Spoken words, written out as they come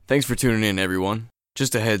Thanks for tuning in, everyone.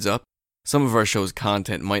 Just a heads up, some of our show's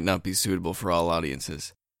content might not be suitable for all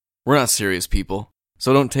audiences. We're not serious people,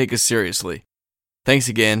 so don't take us seriously. Thanks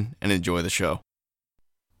again, and enjoy the show.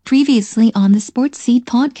 Previously on the Sports Seed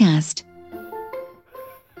podcast.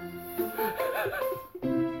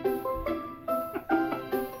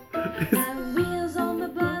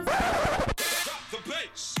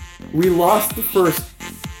 We lost the first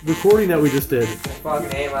recording that we just did. I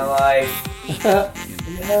fucking hate my life.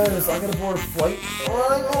 Yes, I gotta board a flight.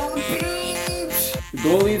 Oh, on the beach! The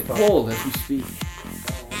goalie is pulled as we speak.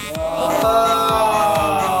 Oh,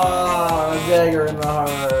 dagger in the heart.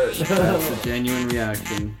 That's a genuine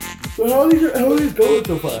reaction. So how are these going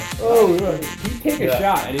so far? Oh, right. He'd take a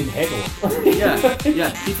shot and he'd haggle him. Yeah.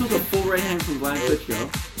 He took a full right hand from Black Klitschko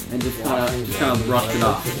and just kind of brushed it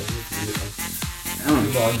off. I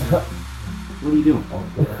don't know. What are you doing?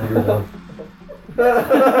 and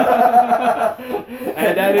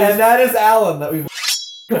that is Alan that we've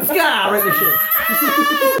right the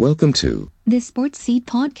shit. Welcome to The Sports Seed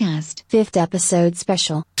podcast, 5th episode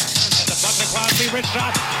special. The Buckner Crosby, rich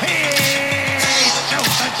shot. He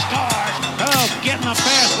shoots and scores. Oh, get in the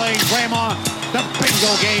fast lane, Grandma. The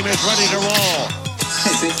bingo game is ready to roll.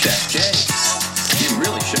 I think that's Jay. You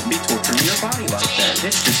really shouldn't be torturing your body like that.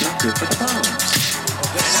 It's just not good for the bones.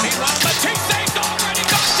 Meanwhile, the Chiefs already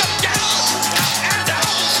got them down. And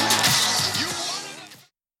out.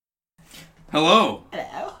 Hello.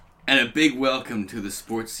 And a big welcome to the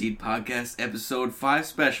Sports Seed Podcast, episode 5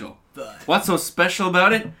 special. What's so special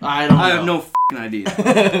about it? I don't know. I have no f***ing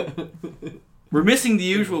idea. We're missing the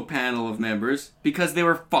usual panel of members because they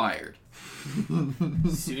were fired.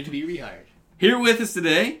 Soon to be rehired. Here with us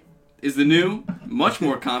today is the new, much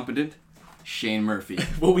more competent Shane Murphy.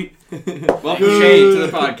 Well, Welcome, Shane, to the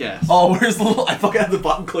podcast. Oh, where's the little... I fucking had the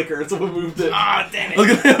button clicker, so we moved it. Ah, damn it.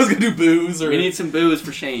 I was gonna do booze or... We need some booze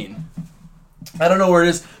for Shane. I don't know where it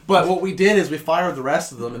is, but what we did is we fired the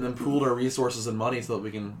rest of them and then pooled our resources and money so that we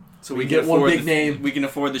can get one big name. We can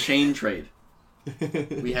afford the Shane trade.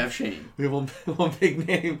 We have Shane. We have one big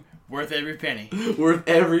name. Worth every penny. Worth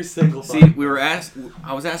every single See, time.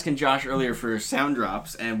 I was asking Josh earlier for sound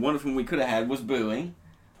drops, and one of them we could have had was booing.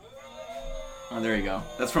 Oh, there you go.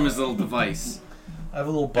 That's from his little device. I have a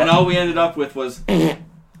little button. And all we ended up with was... That's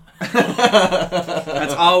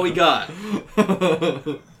all we got.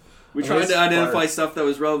 We tried to identify stuff that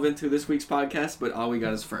was relevant to this week's podcast, but all we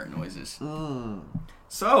got is fart noises.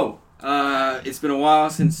 So, it's been a while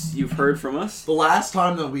since you've heard from us. The last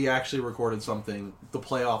time that we actually recorded something, the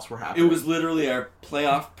playoffs were happening. It was literally our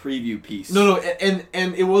playoff preview piece. No, and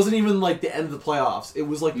it wasn't even like the end of the playoffs. It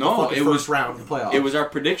was like the first round of the playoffs. It was our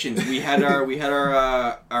predictions. We had our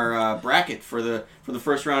bracket for the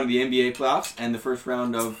first round of the NBA playoffs and the first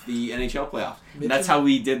round of the NHL playoffs. And that's how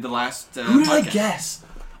we did the last. Who did I podcast. guess?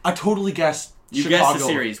 I totally guessed. You Chicago. guessed the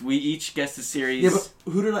series. We each guessed the series. Yeah, but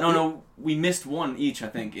who did I? No, we missed one each. I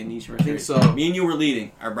think in each of our series. so. Me and you were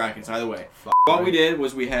leading our brackets either way. What we did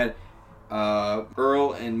was we had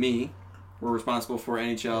Earl and me were responsible for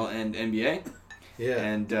NHL and NBA. Yeah.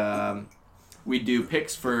 And we do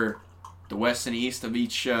picks for the West and East of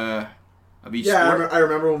each sport. I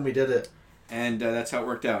remember when we did it. And that's how it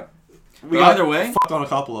worked out. Either way, fucked on a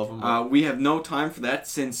couple of them. we have no time for that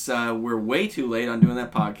since we're way too late on doing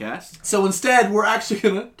that podcast. So instead, we're actually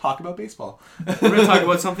going to talk about baseball. We're going to talk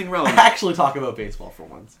about something relevant. Actually talk about baseball for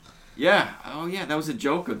once. Yeah. Oh, yeah. That was a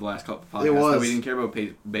joke of the last couple of podcasts. It was. That we didn't care about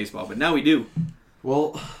baseball, but now we do.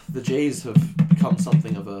 Well, the Jays have become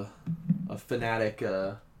something of a fanatic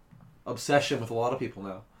obsession with a lot of people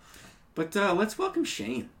now. But let's welcome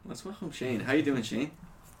Shane. How you doing, Shane?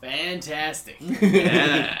 Fantastic.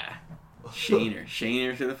 Yeah.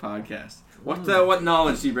 Shaner to the podcast. What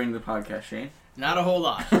knowledge do you bring to the podcast, Shane? Not a whole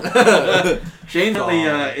lot. Shane's only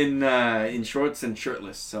in shorts and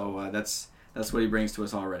shirtless, so that's what he brings to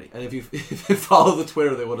us already. And if you follow the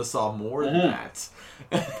Twitter, they would have saw more than that.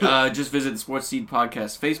 Just visit the Sports Seed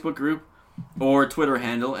Podcast Facebook group or Twitter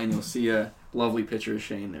handle, and you'll see a lovely picture of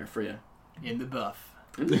Shane there for you. In the buff.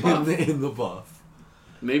 In the buff. In the buff.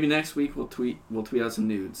 Maybe next week we'll tweet out some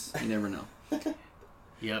nudes. You never know.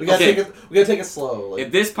 Yep. We gotta take it slow.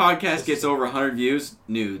 If this podcast gets over 100 views,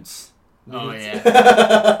 nudes. Oh,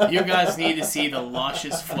 yeah. You guys need to see the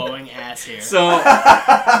luscious flowing ass hair. So,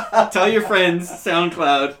 tell your friends,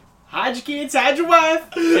 SoundCloud. Hide your kids, hide your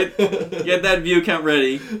wife. Get that view count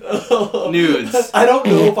ready. Nudes. I don't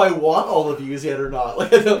know if I want all the views yet or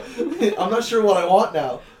not. I'm not sure what I want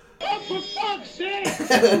now. Oh, for fuck's sake!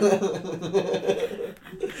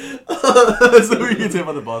 So we can take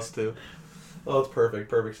on the bus too. Oh, it's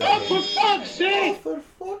perfect. Oh, for fuck's sake! For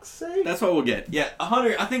fuck's sake! That's what we'll get. Yeah,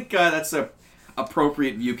 100. I think that's a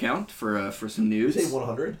appropriate view count for some news. You say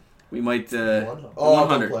 100? We might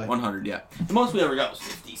 100. 100, yeah. The most we ever got was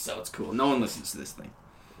 50, so it's cool. No one listens to this thing.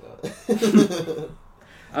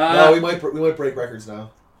 No, we might break records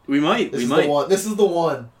now. We might. This is the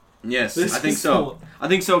one. Yes, I think so. I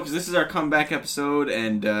think so because this is our comeback episode,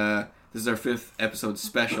 and this is our 5th episode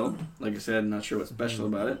special. Like I said, I'm not sure what's special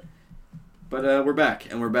about it, but we're back,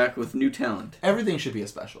 and we're back with new talent. Everything should be a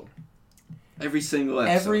special. Every single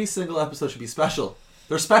episode. Every single episode should be special.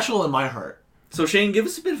 They're special in my heart. So Shane, give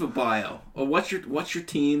us a bit of a bio. What's your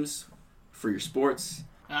teams for your sports?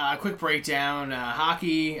 Quick breakdown.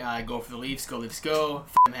 Hockey. I go for the Leafs. Go Leafs. Go.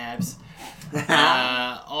 F*** Habs.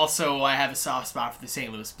 Also, I have a soft spot for the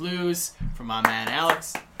St. Louis Blues from my man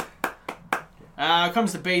Alex.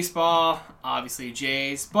 Comes to baseball, obviously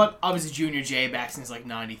Jays, but I was a junior Jay back since like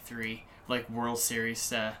 '93, like World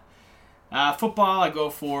Series. Football, I go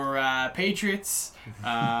for Patriots.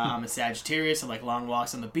 I'm a Sagittarius. I like long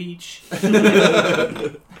walks on the beach. I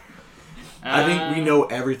think we know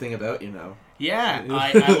everything about you now. Yeah,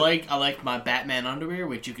 I like my Batman underwear,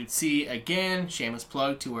 which you could see again. Shameless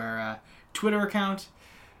plug to our Twitter account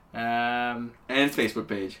and Facebook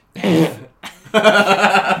page.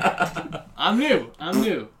 I'm new.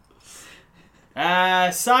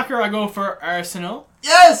 Soccer, I go for Arsenal.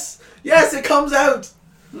 Yes, it comes out.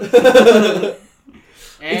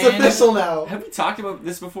 It's official now. Have we talked about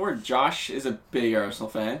this before? Josh is a big Arsenal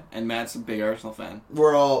fan, and Matt's a big Arsenal fan.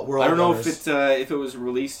 We're all. I don't know if it was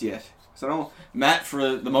released yet. So I don't know. Matt,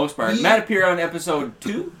 for the most part, Matt appeared on episode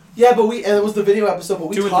 2. Yeah, but it was the video episode. But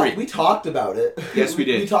we talked about it. Yes, we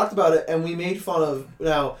did. We talked about it, and we made fun of.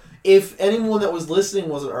 Now, if anyone that was listening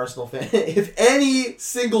was an Arsenal fan, if any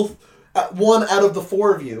single one out of the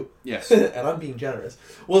 4 of you, yes, and I'm being generous,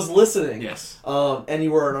 was listening, yes, and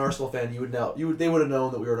you were an Arsenal fan, you would know. They would have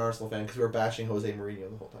known that we were an Arsenal fan because we were bashing Jose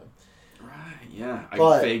Mourinho the whole time. Right. Yeah, I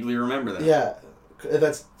vaguely remember that. Yeah,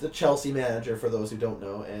 that's the Chelsea manager for those who don't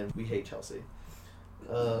know, and we hate Chelsea.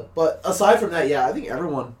 But aside from that, yeah, I think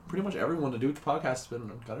pretty much everyone to do with the podcast has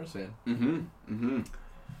been a Gunners fan. And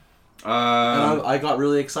I got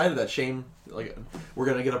really excited that Shane, we're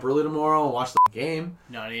gonna get up early tomorrow and watch the game.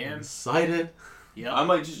 9 a.m. Excited. Yeah, I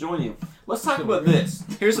might just join you. Let's talk about this.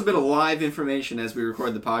 Here's a bit of live information as we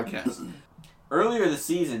record the podcast. Earlier this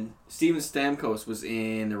season, Steven Stamkos was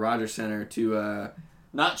in the Rogers Center to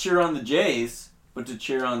not cheer on the Jays, but to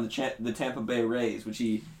cheer on the Tampa Bay Rays, which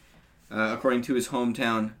he, according to his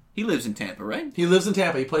hometown, he lives in Tampa, right? He lives in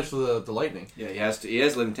Tampa. He plays for the Lightning. Yeah, he has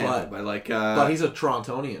lived in Tampa, but he's a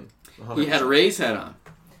Torontonian. 100%. He had a Rays hat on.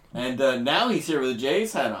 And now he's here with a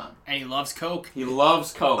Jays hat on. and he loves Coke. He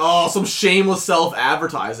loves Coke. Oh, some shameless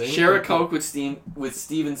self-advertising. Share a Coke with Steven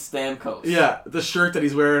Stamkos. Yeah, the shirt that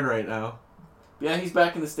he's wearing right now. Yeah, he's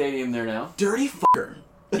back in the stadium there now. Dirty fucker.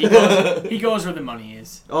 He goes where the money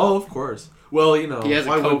is. Oh, of course. Well, you know. He has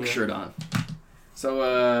a Coke shirt on. So,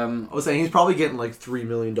 I was saying, he's probably getting like $3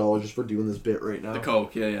 million just for doing this bit right now. The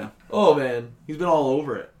Coke, yeah. Oh, man. He's been all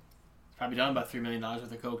over it. Probably done about $3 million worth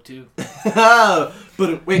of Coke, too.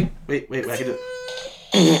 But wait. I can do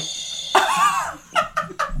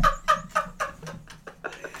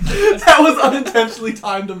That was unintentionally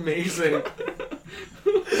timed amazing.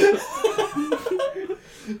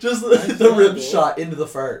 Just the rib shot into the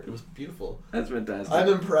fart. It was beautiful. That's fantastic. I'm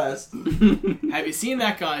impressed. Have you seen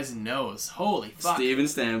that guy's nose? Holy fuck. Steven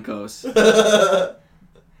Stamkos.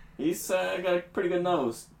 He's got a pretty good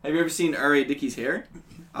nose. Have you ever seen R.A. Dickey's hair?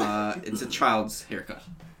 It's a child's haircut.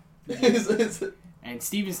 And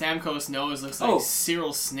Steven Stamkos' nose looks like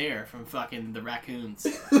Cyril Snare from fucking the Raccoons.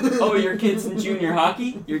 Oh, your kid's in junior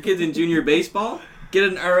hockey? Your kid's in junior baseball? Get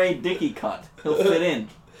an R.A. Dickey cut. He'll fit in.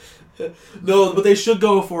 No, but they should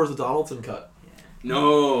go for the Donaldson cut.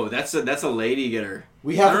 No, that's a lady getter.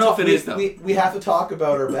 I don't know if it is, though. We have to talk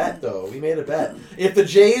about our bet, though. We made a bet. If the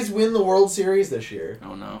Jays win the World Series this year...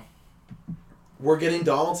 Oh, no. We're getting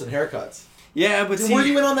Donaldson haircuts. Yeah, but see... Were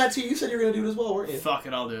you in on that, too? You said you were going to do it as well, weren't you? Fuck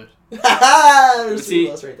it, I'll do it. There's see,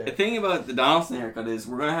 right there. The thing about the Donaldson haircut is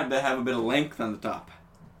we're going to have a bit of length on the top.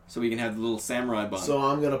 So we can have the little samurai bun. So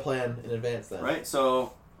I'm going to plan in advance then. Right,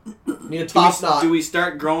 so... Need a top knot. Do we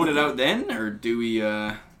start growing it out then, or do we...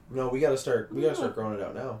 No, we gotta start growing it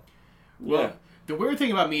out now. Well, yeah. The weird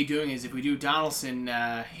thing about me doing is if we do Donaldson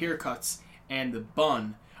haircuts and the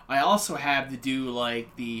bun, I also have to do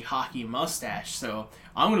like the hockey mustache, so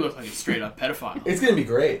I'm gonna look like a straight up pedophile. It's gonna be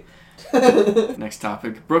great. Next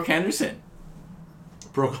topic, Brooke Henderson.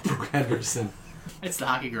 Brooke Henderson. It's the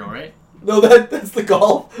hockey girl, right? No, that's the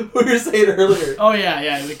golf we were saying earlier. Oh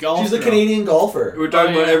yeah, the golf. She's a Canadian golfer. We're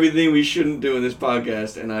talking about everything we shouldn't do in this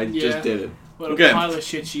podcast, and I just did it. What a pile of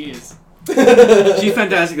shit she is. She's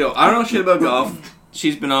fantastic, though. I don't know shit about golf.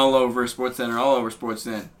 She's been all over SportsCenter, all over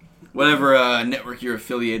Sportsnet. Whatever network you're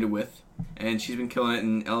affiliated with. And she's been killing it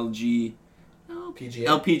in LPGA.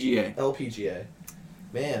 LPGA.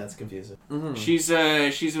 Man, that's confusing. Mm-hmm. She's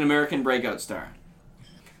an American breakout star.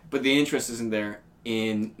 But the interest isn't there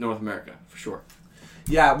in North America, for sure.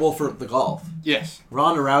 Yeah, well, for the golf. Yes.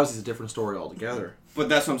 Ronda Rousey's a different story altogether. But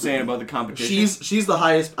that's what I'm saying about the competition. She's the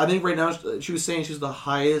highest. I think right now she was saying she's the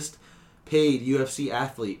highest paid UFC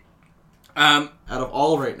athlete out of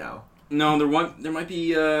all right now. No, there might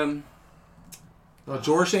be. No,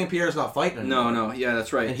 Georges St. Pierre's not fighting anymore. No, yeah,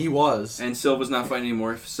 that's right. And he was. And Silva's not fighting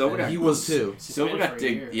anymore. He was too. Silva got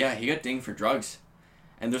dinged. Yeah, he got dinged for drugs.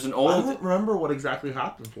 And there's an old. I don't remember what exactly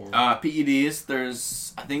happened for him.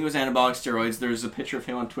 PEDs. I think it was anabolic steroids. There's a picture of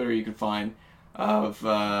him on Twitter you can find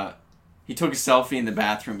of. He took a selfie in the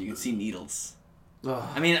bathroom. You can see needles. Ugh.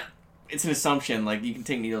 I mean, it's an assumption. Like, you can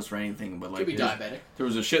take needles for anything, but like, Could be diabetic. There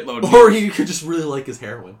was a shitload. Of Or he could just really like his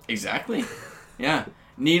heroin. Exactly. Yeah,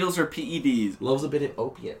 needles or PEDs. Loves a bit of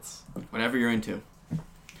opiates. Whatever you're into.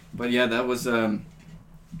 But yeah, that was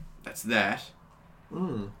that's that.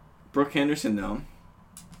 Brooke Henderson, though.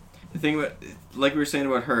 The thing about, like we were saying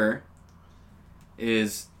about her,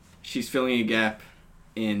 is she's filling a gap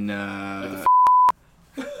in.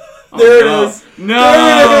 There it is. No.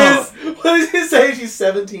 There it is. What did he say? She's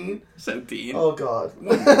 17. 17. Oh God.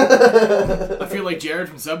 I feel like Jared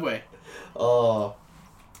from Subway. Oh.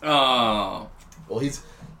 Oh. Well, he's.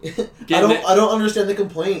 I don't understand the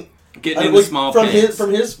complaint. Getting in the small from pants.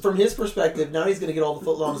 from his perspective, now he's gonna get all the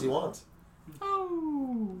footlongs he wants.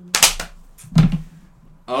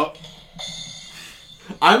 Oh.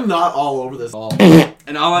 I'm not all over this at all.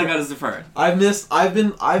 And all I got is the fart. I've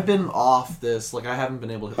been off this. Like, I haven't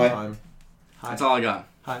been able to hit the time. Hi. That's all I got.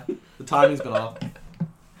 Hi. The timing's been off.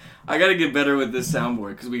 I gotta get better with this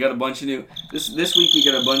soundboard because we got a bunch of new. This week we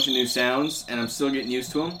got a bunch of new sounds, and I'm still getting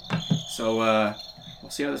used to them. So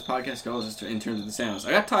we'll see how this podcast goes in terms of the sounds.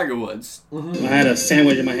 I got Tiger Woods. I had a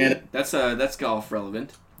sandwich in my hand. That's golf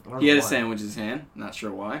relevant. He had a sandwich in his hand. Not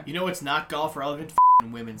sure why. You know what's not golf relevant?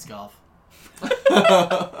 Women's golf.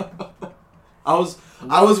 I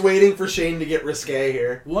was waiting for Shane to get risque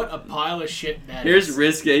here. What a pile of shit that Here's is.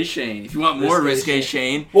 Risque Shane. If you want more Risque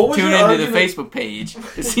Shane, What was tune your into argument? the Facebook page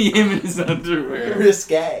to see him in his underwear.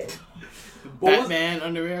 Risque. Batman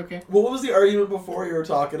underwear, okay? What was the argument before you were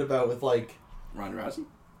talking about with, like... Ronda Rousey?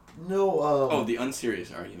 No, the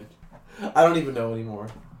unserious argument. I don't even know anymore.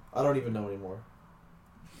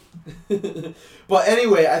 But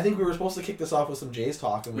anyway, I think we were supposed to kick this off with some Jays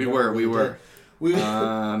talk. And We were.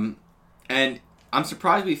 And I'm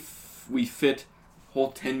surprised we fit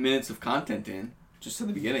whole 10 minutes of content in just at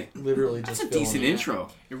the beginning. Literally, that's just a decent it. intro.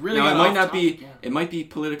 It really now got it might off not topic, be. yeah. It might be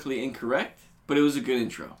politically incorrect, but it was a good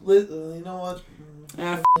intro. You know what?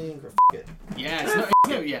 Yeah, It. Yeah, it's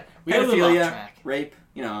not, yeah. We had a little off pedophilia, track. rape.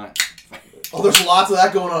 You know. Oh, there's lots of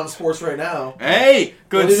that going on in sports right now. Hey,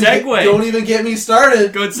 good segue. Don't even get me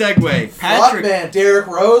started. Good segue. Fuck, Patrick. man. Derrick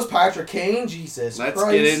Rose, Patrick Kane, Jesus Let's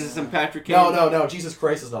Christ. get into some Patrick Kane. No. Jesus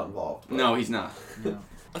Christ is not involved. But. No, he's not. No.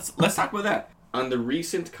 Let's talk about that. On the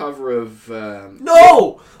recent cover of...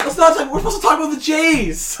 No! Let's not talk... We're supposed to talk about the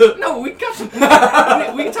Jays! No, we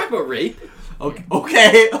can talk about rape.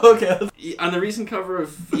 Okay. On the recent cover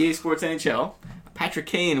of EA Sports NHL, Patrick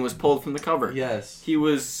Kane was pulled from the cover. Yes. He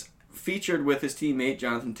was featured with his teammate,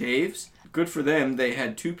 Jonathan Taves. Good for them. They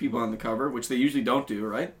had two people on the cover, which they usually don't do,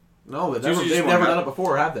 right? No, Usually just they've one never guy. done it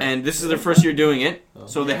before, have they? And this is their first year doing it,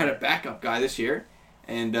 so they had a backup guy this year.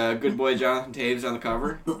 And good boy Jonathan Taves on the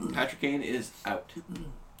cover. Patrick Kane is out.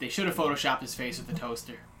 They should have photoshopped his face with a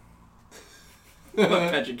toaster.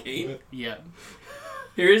 Patrick Kane. Yeah.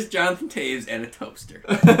 Here's Jonathan Taves and a toaster.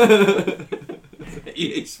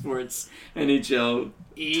 EA Sports NHL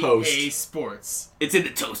Toast. EA Sports. It's in the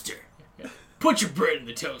toaster. Yeah. Put your bread in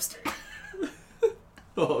the toaster.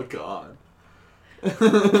 Oh, God. Is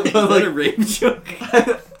that a rape joke?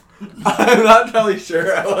 I'm not entirely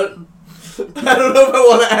sure. I don't know if I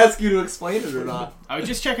want to ask you to explain it or not. I was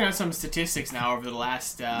just checking out some statistics now over the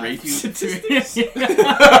last Rape few statistics?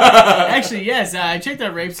 Actually, yes, I checked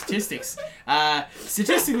out rape statistics.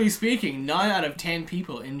 Statistically speaking, 9 out of 10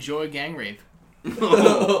 people enjoy gang rape.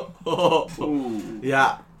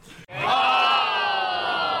 Yeah.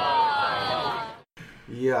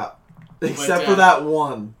 Yeah. Except for that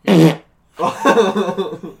one.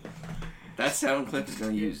 That sound clip is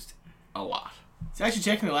going to be used a lot. So actually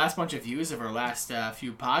checking the last bunch of views of our last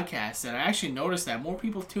few podcasts, and I actually noticed that more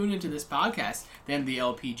people tune into this podcast than the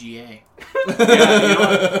LPGA. Yeah, you know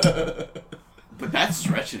what? But that's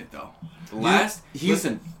stretching it, though. The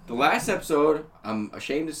last episode, I'm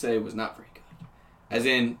ashamed to say, was not very good. As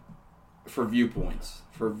in, for viewpoints.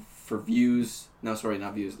 For views... No, sorry,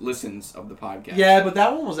 not views. Listens of the podcast. Yeah, but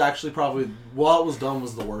that one was actually probably... While it was done,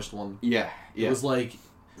 was the worst one. Yeah. It was like...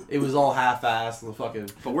 It was all half-assed. The fucking...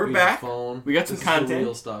 But we're back. Phone. We got some content.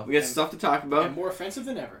 Real stuff. We got stuff to talk about. And more offensive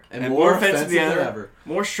than ever. And more offensive than ever.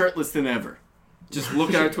 More shirtless than ever. Just look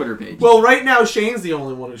at our Twitter page. Well, right now, Shane's the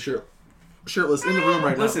only one who's shirtless in the room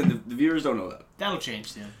right now. Listen, the viewers don't know that. That'll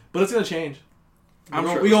change soon. But it's going to change. I'm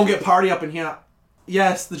sure we going to get party up in here.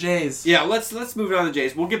 Yes, the Jays. Yeah, let's move on to the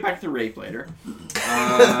Jays. We'll get back to rape later.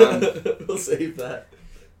 We'll save that.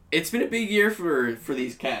 It's been a big year for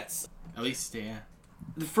these cats. At least, yeah.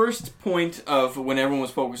 The first point of when everyone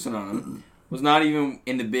was focusing on them was not even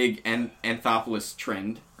in the big Anthopolis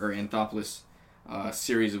trend, or Anthopolis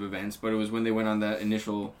series of events, but it was when they went on that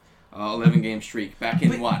initial 11-game streak back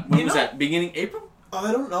in what? When was that? Beginning April?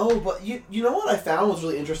 I don't know, but you know what I found was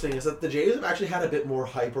really interesting is that the Jays have actually had a bit more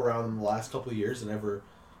hype around them the last couple of years than ever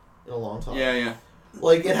in a long time. Yeah.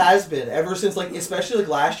 Like, it has been. Ever since, like, especially, like,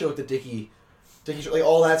 last year with the Dickie, like,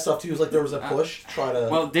 all that stuff, too. It was like there was a push to try to...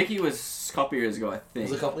 Well, Dickie was a couple years ago, I think.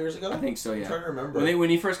 Was it a couple years ago? I think so, yeah. I'm trying to remember. When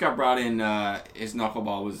he first got brought in, his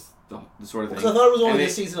knuckleball was the sort of thing. Because I thought it was only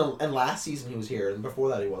this season and last season he was here, and before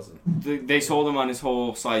that he wasn't. They sold him on his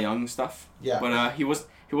whole Cy Young stuff. Yeah. But he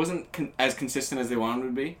wasn't as consistent as they wanted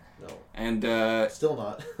him to be. No. And still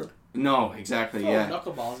not. No, exactly. Yeah.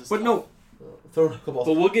 Knuckleballs is but tough. no. Throw knuckleballs.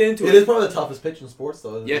 But we'll get into it. It is probably the toughest pitch in sports,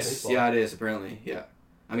 though. Yes. Yeah, it is apparently. Yeah.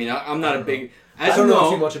 I mean, I'm not a big. I don't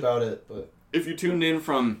know too much about it, but if you tuned in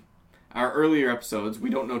from our earlier episodes, we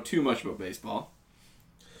don't know too much about baseball.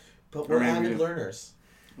 But we're avid learners.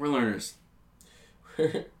 We're learners.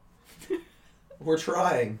 We're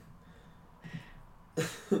trying.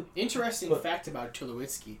 Interesting fact about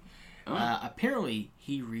Tulowitzki. Apparently,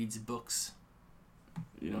 he reads books.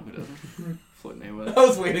 You know who doesn't? Floyd Mayweather. I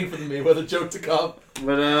was waiting for the Mayweather joke to come.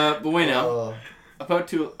 But wait now. About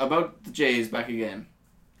the Jays back again.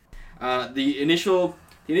 The initial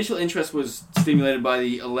interest was stimulated by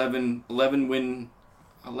the 11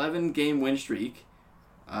 game win streak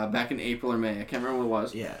back in April or May. I can't remember what it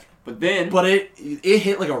was. Yeah. But then, it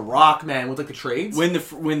hit like a rock, man, with like the trades. When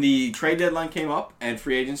the trade deadline came up and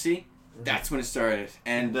free agency, that's when it started.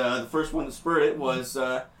 And the first one that spurred it was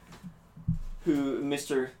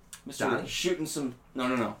Mr. Johnny? shooting some.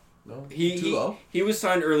 No. No. He was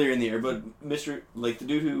signed earlier in the year, but Mr. like the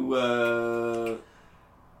dude who.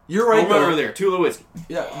 You're right. Though. Earlier, Tulowitzki.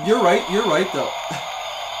 Yeah, you're right. You're right though.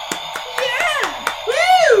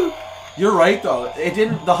 Woo! You're right though. It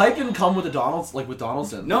didn't. The hype didn't come with the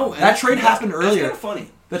Donaldson. No, that trade happened earlier. That's kind of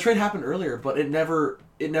funny. That trade happened earlier, but it never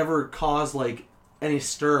caused like any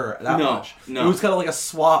stir that much. No, it was kind of like a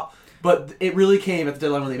swap. But it really came at the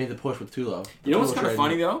deadline when they made the push with Tulo. You know what's kind of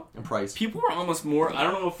funny though? And Price. People were almost more. I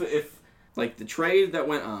don't know if like the trade that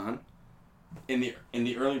went on in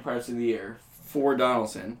the early parts of the year for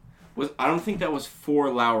Donaldson was. I don't think that was for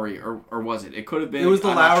Lowry or was it? It could have been. It was the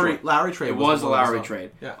Lowry trade. It was the Lowry trade.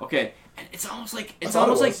 Yeah. Okay. And it's almost like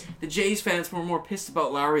the Jays fans were more pissed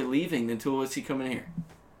about Lowry leaving than Tulowitzki coming here.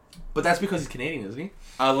 But that's because he's Canadian, isn't he?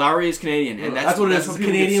 Lowry is Canadian, and that's what it is. What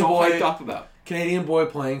Canadian boy hyped up about. Canadian boy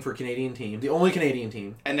playing for a Canadian team, the only Canadian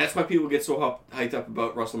team, and that's why people get so hyped up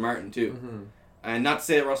about Russell Martin too. Mm-hmm. And not to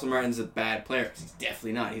say that Russell Martin's a bad player, 'cause he's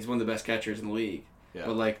definitely not. He's one of the best catchers in the league. Yeah.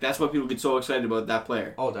 But like that's why people get so excited about that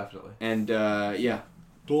player. Oh, definitely. And yeah,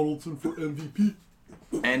 Donaldson for MVP.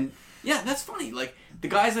 And yeah, that's funny. Like the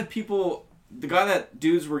guy that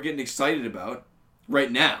dudes were getting excited about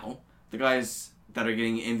right now, the guys that are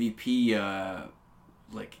getting MVP,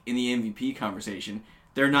 like in the MVP conversation.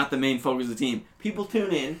 They're not the main focus of the team. People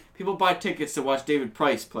tune in. People buy tickets to watch David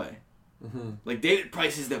Price play. Mm-hmm. Like David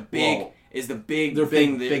Price is the big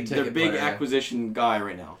thing. Their big acquisition guy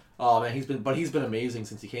right now. Oh man, he's been amazing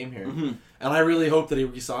since he came here, and I really hope that he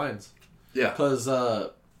resigns. Yeah, because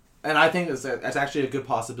and I think that's actually a good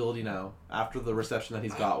possibility now after the reception that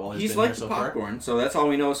he's got while he's been here so far. He's like the popcorn, so that's all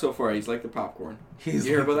we know so far. He's like the popcorn. You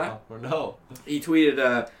hear about that? Popcorn. No. He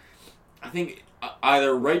tweeted, I think.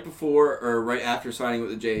 Either right before or right after signing with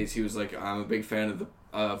the Jays, he was like, "I'm a big fan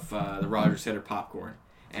of the Rogers Center popcorn."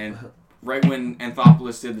 And right when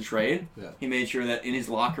Anthopolis did the trade, he made sure that in his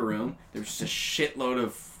locker room there was just a shitload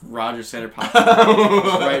of Rogers Center popcorn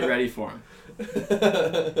right ready for him.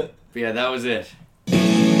 But yeah, that was it.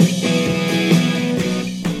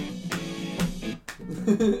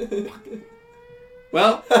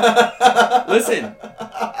 Well, listen.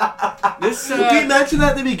 We mentioned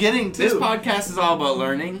that at the beginning too. This podcast is all about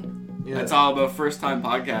learning. Yeah. It's all about first-time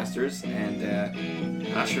podcasters, and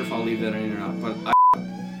Not sure if I'll leave that in or not, but I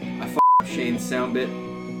f*** up Shane's soundbite.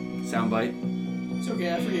 It's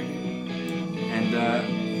okay, I forgive you. And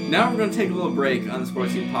now we're going to take a little break on the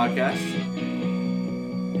Sports Scene podcast.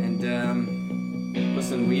 And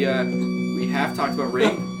listen, we have talked about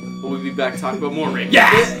rape, but we'll be back talking about more rape. Yeah!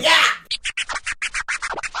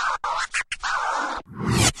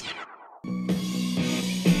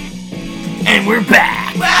 And we're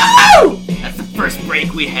back! Woo! That's the first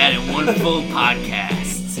break we had in one full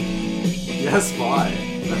podcast. Yes, why?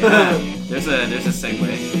 Yeah. There's a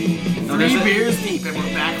segue. No, Three beers deep, and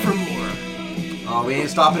we're back for more. Oh, we ain't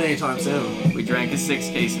stopping anytime soon. We drank a 6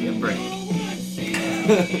 case in the break.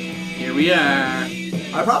 Here we are.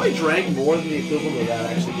 I probably drank more than the equivalent of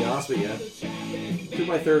that, actually, to be honest with you. Took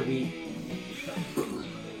my third week.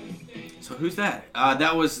 So who's that?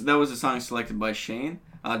 That was a song selected by Shane.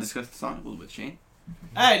 Discuss the song a little bit, Shane.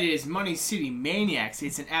 It is Money City Maniacs.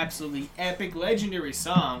 It's an absolutely epic, legendary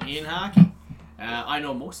song in hockey. I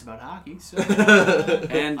know most about hockey, so...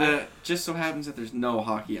 And just so happens that there's no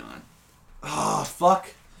hockey on. Oh,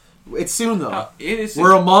 fuck. It's soon, though. It is soon.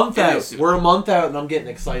 We're a month it out. We're a month out, and I'm getting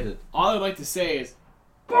excited. All I'd like to say is...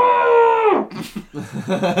 I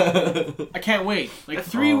can't wait. Like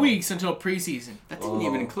 3 weeks until preseason. That didn't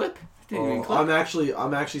even clip. I'm actually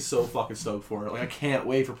so fucking stoked for it. Like I can't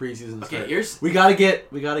wait for preseason to start. Here's we gotta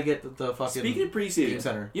get the fucking. Speaking of preseason, game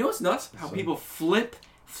center. You know what's nuts? How people flip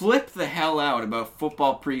the hell out about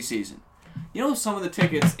football preseason. You know, some of the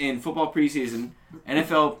tickets in football preseason,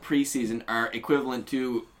 NFL preseason, are equivalent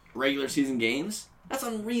to regular season games. That's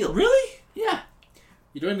unreal. Really? Yeah.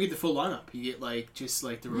 You don't even get the full lineup. You get just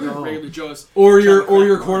the regular Joes. Or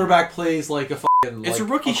your quarterback plays like a fucking. It's like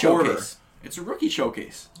a rookie showcase. It's a rookie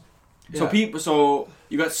showcase. Yeah. So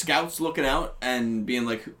you got scouts looking out and being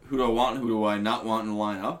like, who do I want and who do I not want in the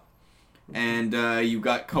lineup? And you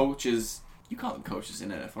got coaches. You call them coaches in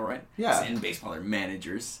NFL, right? Yeah. In baseball, they're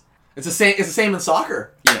managers. It's the same. It's the same in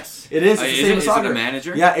soccer. Yes, it is. It's the same in soccer. Is it a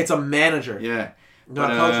manager? Yeah, it's a manager. Yeah,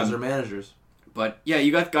 not coaches. They're managers. But yeah,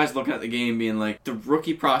 you got guys looking at the game, being like the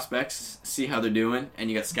rookie prospects, see how they're doing, and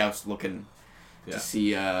you got scouts looking to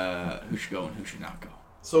see who should go and who should not go.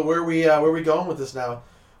 So where we going with this now?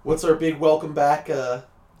 What's our big welcome back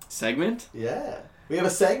segment? Yeah, we have a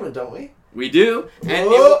segment, don't we? We do, and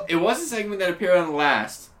it was a segment that appeared on the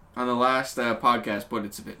last podcast, but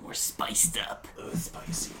it's a bit more spiced up.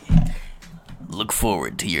 Spicy. Look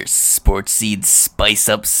forward to your Sports Seed Spice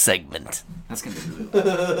Up segment. That's gonna be really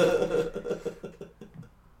good.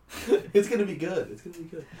 It's gonna be good. It's gonna be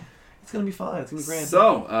good. It's gonna be fine. It's gonna be grand.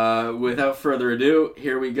 So, without further ado,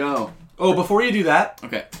 here we go. Oh, before you do that,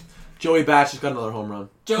 okay. Joey Bats just got another home run.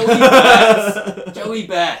 Joey Bats. Joey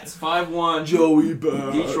Bats. 5-1. Joey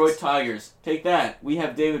Bats. Detroit Tigers. Take that. We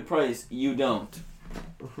have David Price. You don't.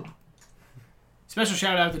 Special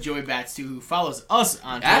shout out to Joey Bats too, who follows us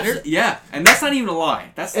on Twitter. Yeah, and that's not even a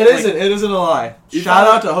lie. It isn't a lie. Shout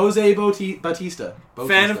out to Jose Bautista.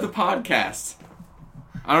 Fan of the podcast.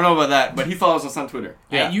 I don't know about that, but he follows us on Twitter.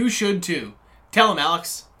 Yeah. And you should too. Tell him,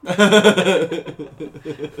 Alex.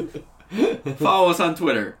 Follow us on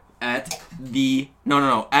Twitter at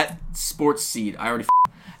Sports Seed. I already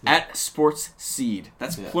at Sports Seed.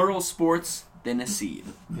 That's plural sports, then a seed.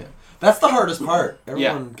 Yeah. That's the hardest part.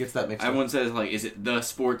 Everyone gets that mixed up. Everyone says, like, is it the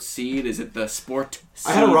Sports Seed? Is it the Sport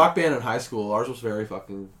Seed? I had a rock band in high school. Ours was very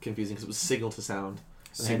fucking confusing because it was Signal to Sound.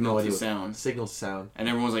 Signal to Sound. Signal to Sound. And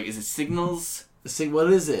everyone was like, is it Signals?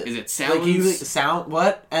 What is it? Is it Sounds? Like, sound,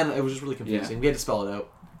 what? And it was just really confusing. We had to spell it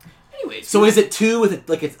out. Anyways. So is it 2 with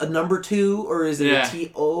like it's a number 2? Or is it a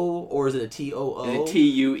T-O? Or is it a T-O-O? Is it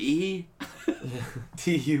T-U-E?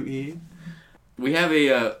 T-U-E. We have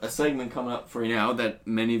a segment coming up for you now that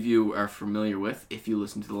many of you are familiar with if you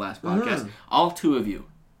listen to the last podcast. All 2 of you.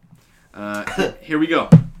 Here we go.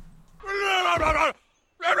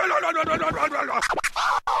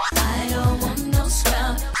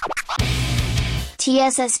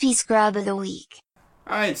 TSSP Scrub of the Week.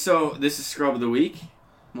 Alright, so this is Scrub of the Week.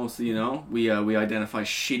 Most of you know, we identify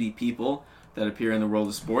shitty people that appear in the world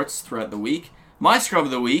of sports throughout the week. My Scrub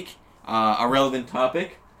of the Week, a relevant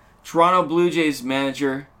topic, Toronto Blue Jays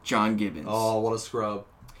manager John Gibbons. Oh, what a scrub.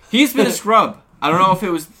 He's been a scrub. I don't know if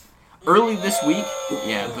it was early this week.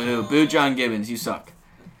 Yeah, boo John Gibbons, you suck.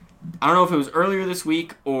 I don't know if it was earlier this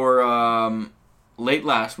week or late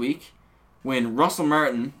last week when Russell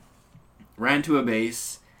Martin ran to a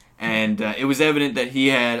base and it was evident that he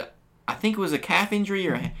had, I think it was a calf injury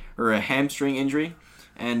or a hamstring injury,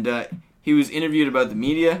 and he was interviewed about the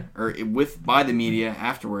media by the media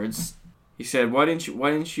afterwards. He said, "Why didn't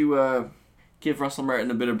you give Russell Martin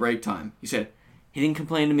a bit of break time?" He said, "He didn't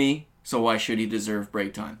complain to me, so why should he deserve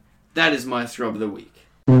break time?" That is my scrub of the week.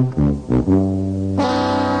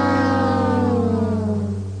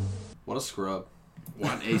 What a scrub.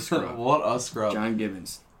 What a scrub. What a scrub. John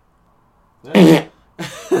Gibbons.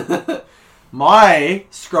 My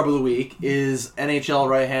scrub of the week is NHL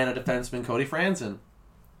right-handed defenseman Cody Franzen,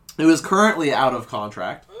 who is currently out of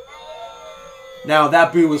contract. Now,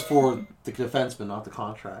 that boo was for the defenseman, not the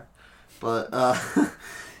contract. But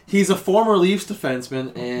he's a former Leafs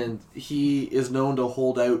defenseman, and he is known to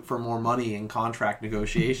hold out for more money in contract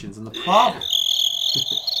negotiations. And the problem...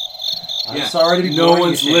 I'm sorry to be no boring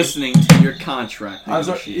one's you, Shane. listening to your contract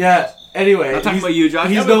negotiations. Yeah, anyway. I'm talking about you, Josh.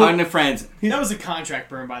 He's I'm talking to Franzen. That was a contract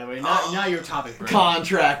burn, by the way. Not your topic burn.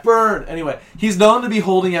 Contract burn. Anyway, he's known to be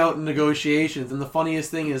holding out in negotiations, and the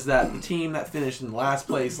funniest thing is that the team that finished in last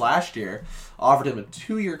place last year offered him a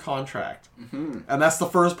 2-year contract. Mm-hmm. And that's the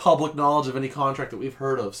first public knowledge of any contract that we've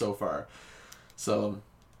heard of so far. So,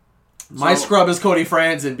 my scrub is Cody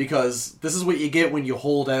Franzen, because this is what you get when you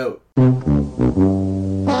hold out.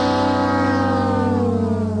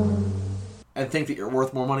 And think that you're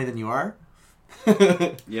worth more money than you are? Yeah,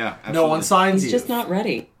 absolutely. No one signs you. He's just not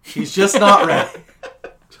ready. He's just not ready.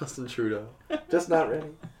 Justin Trudeau. Just not ready.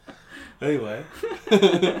 Anyway.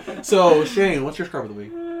 So, Shane, what's your scrub of the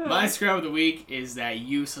week? My scrub of the week is that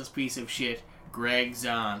useless piece of shit, Greg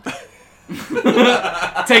Zahn. Take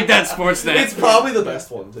that, Sportsnet. It's probably the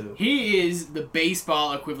best one, too. He is the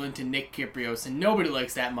baseball equivalent to Nick Kyprios, and nobody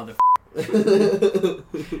likes that motherfucker.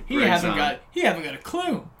 He haven't got a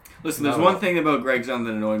clue. Listen, there's one thing about Greg Zahn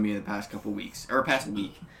that annoyed me in the past couple weeks, or past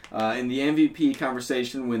week. In the MVP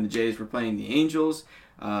conversation when the Jays were playing the Angels,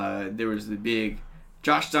 there was the big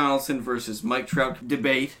Josh Donaldson versus Mike Trout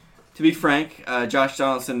debate. To be frank, Josh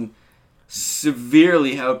Donaldson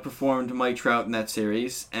severely outperformed Mike Trout in that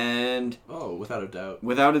series, and without a doubt.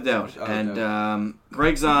 Without a doubt.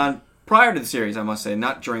 Greg Zahn, prior to the series, I must say,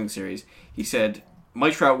 not during the series, he said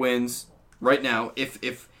Mike Trout wins right now.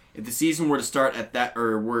 If the season were to start at that,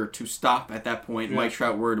 or were to stop at that point, Mike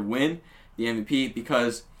Trout were to win the MVP,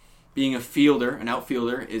 because being a fielder, an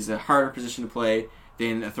outfielder, is a harder position to play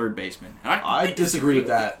than a third baseman. And I disagree with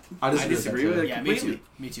that. I disagree with that completely.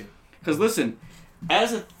 Me too. Because listen,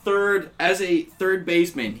 as a third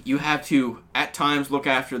baseman, you have to at times look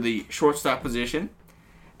after the shortstop position,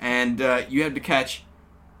 and you have to catch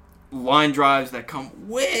line drives that come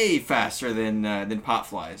way faster than pop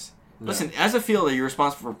flies. No. Listen, as a fielder, you're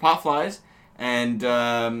responsible for pop flies, and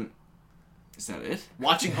is that it?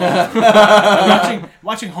 Watching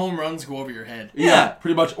home runs go over your head. Yeah,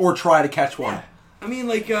 pretty much, or try to catch one. Yeah. I mean,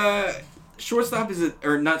 like shortstop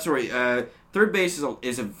third base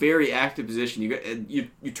is a very active position. You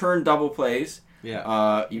turn double plays.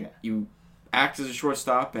 Yeah. You act as a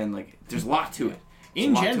shortstop, and like there's a lot to it.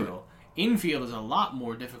 In general, infield is a lot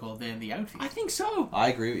more difficult than the outfield. I think so. I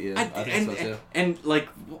agree with you. I think so too. And like,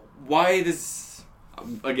 why does...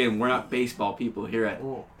 Again, we're not baseball people here at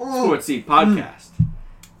Sports Seed Podcast.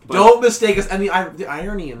 Don't mistake us. And the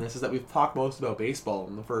irony in this is that we've talked most about baseball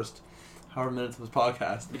in the first however minutes of this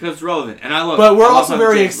podcast. Because it's relevant, and I love it. But we're also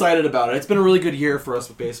very excited about it. It's been a really good year for us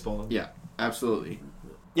with baseball. Yeah, absolutely.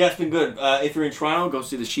 Yeah, it's been good. If you're in Toronto, go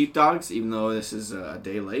see the Sheepdogs, even though this is a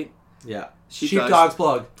day late. Yeah. Sheepdogs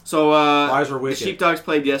plug. So, Lies were wicked. The Sheepdogs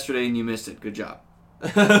played yesterday, and you missed it. Good job.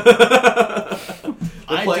 I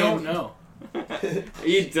don't know.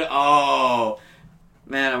 Oh,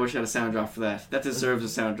 man, I wish I had a sound drop for that. That deserves a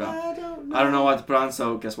sound drop. I don't know what to put on,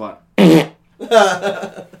 so guess what?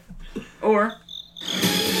 Or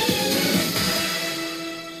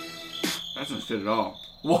that doesn't fit at all.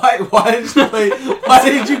 Why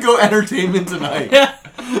did you go entertainment tonight?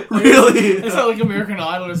 Really? It's not like American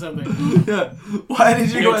Idol or something. Yeah. Why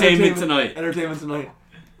did you go entertainment tonight? Entertainment tonight.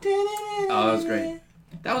 Oh, that was great.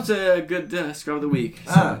 That was a good scrub of the week.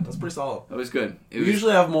 So that's pretty solid. That was good. We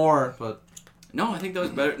usually have more, but... No, I think that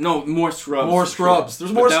was better. No, more scrubs. More scrubs.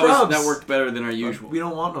 There's more scrubs. That worked better than our usual. But we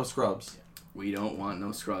don't want no scrubs. We don't want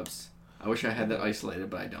no scrubs. I wish I had that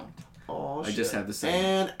isolated, but I don't. Oh, I just have the same.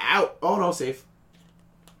 And out. Oh, no, safe.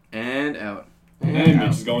 And out. And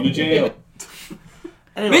Mitch is going to jail.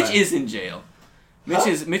 Anyway. Mitch is in jail.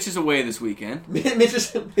 Mitch is away this weekend. Mitch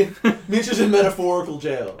is in metaphorical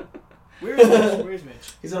jail. Where's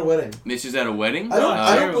Mitch? He's at a wedding. Mitch is at a wedding?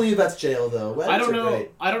 I don't believe that's jail, though. Weddings I don't know.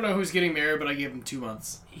 Great. I don't know who's getting married, but I gave him 2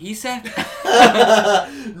 months. He said...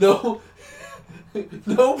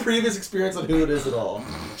 No previous experience on who it is at all.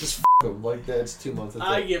 Just f*** him. Like, that's 2 months. That's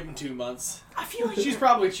I give him 2 months. I feel like she's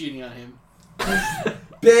probably cheating on him.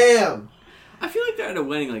 Bam! I feel like they're at a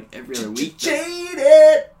wedding like every other week.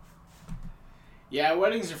 Cheated! Yeah,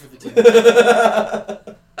 weddings are for the team.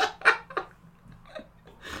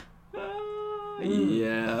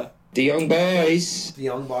 Yeah. The young boys. The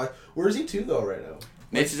young boy. Where is he to though right now?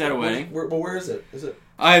 Mitch is at a wedding. Where is it? Is it?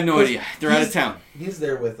 I have no idea. They're out of town. He's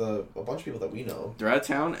there with a bunch of people that we know. They're out of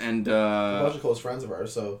town, and a bunch of close friends of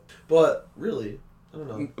ours. So, but really, I don't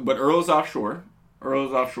know. But Earl's offshore.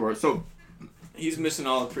 So he's missing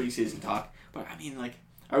all the preseason talk. But I mean, like,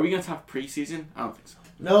 are we gonna talk preseason? I don't think so.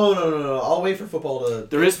 No. I'll wait for football to.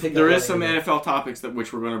 There is some NFL topics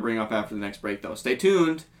which we're going to bring up after the next break, though. Stay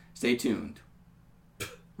tuned.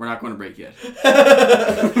 We're not going to break yet.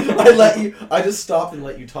 I just stopped and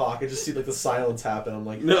let you talk. I just see like the silence happen. I'm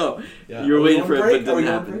like, no. Yeah. You were waiting for it, but it didn't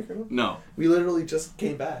happen. No. We literally just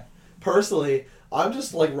came back. Personally, I'm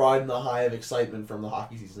just like riding the high of excitement from the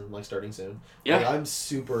hockey season, like starting soon. Yeah. Like, I'm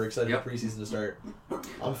super excited for preseason to start.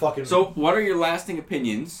 I'm fucking. So, what are your lasting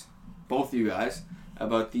opinions, both of you guys,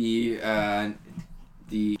 about the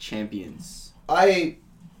champions? I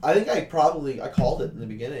think I called it in the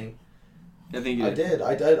beginning. I think you did.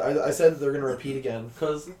 I did. I said that they're going to repeat again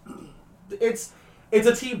because it's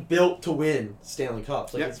a team built to win Stanley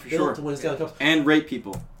Cups. Like, it's built to win Stanley Cups and rape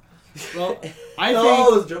people. Well,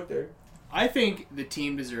 there's a joke there. I think the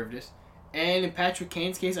team deserved it, and in Patrick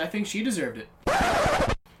Kane's case, I think she deserved it.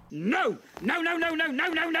 No!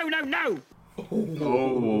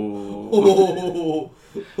 Oh.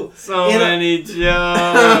 So many jokes.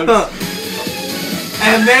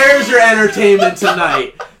 And there's your entertainment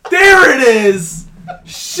tonight. There it is.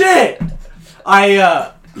 Shit.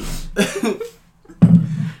 I'm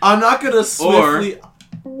not gonna swiftly.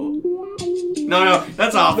 No,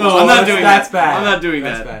 that's awful. No, I'm not doing that. That's bad. I'm not doing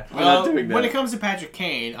that's that. Bad. I'm not doing that. When it comes to Patrick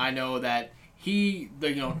Kane, I know that he,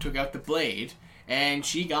 took out the blade, and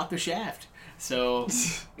she got the shaft. So,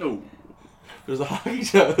 there's a hockey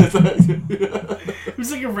joke. It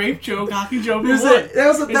was like a rape joke, hockey joke.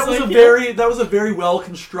 That was a very well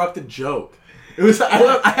constructed joke. It was.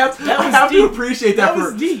 I have to appreciate that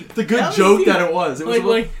for deep. The good joke that it was. It was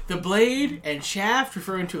like the blade and shaft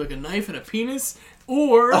referring to like a knife and a penis,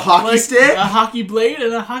 or a hockey stick, a hockey blade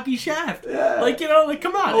and a hockey shaft. Yeah.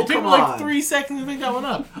 Come on. It took me like 3 seconds to think that one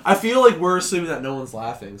up. I feel like we're assuming that no one's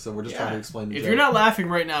laughing, so we're just trying to explain the joke. If you're not laughing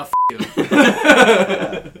right now, you.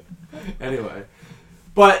 Anyway,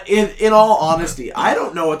 but in all honesty, I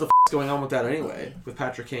don't know what the is going on with that anyway. With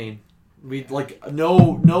Patrick Kane, we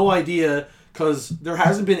no idea. Because there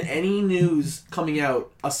hasn't been any news coming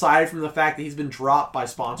out aside from the fact that he's been dropped by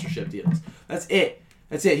sponsorship deals. That's it.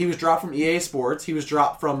 He was dropped from EA Sports. He was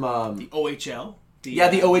dropped from the OHL. The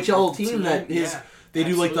OHL team that they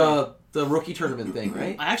do like the rookie tournament thing,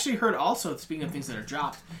 right? I actually heard also, speaking of things that are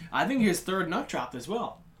dropped, I think his third nut dropped as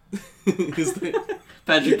well.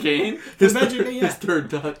 Patrick Kane? His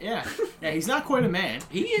third nut. Yeah, he's not quite a man.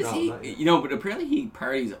 He is. But apparently he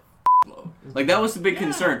parties low. Like that was the big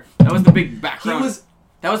concern. That was the big background.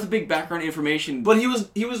 That was the big background information. But he was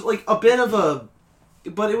like a bit of a.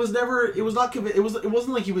 But it was never. It was not. It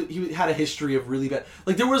wasn't like he had a history of really bad.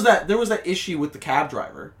 Like there was that issue with the cab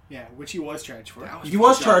driver. Yeah, which he was charged for. He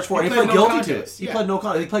was charged for. And he pled guilty to it. He pled no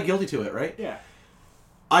contest. He pled guilty to it, right? Yeah.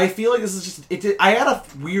 I feel like this is just. I had a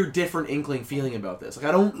weird, different inkling feeling about this. Like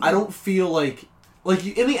I don't feel like. Like,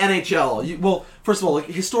 in the NHL, first of all, like,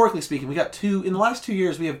 historically speaking, we got in the last 2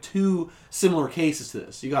 years, we have two similar cases to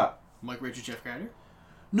this. You got... Mike Richard, Jeff Carter?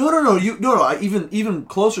 No, even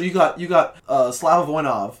closer, you got Slava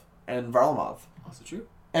Voinov and Varlamov. Also true.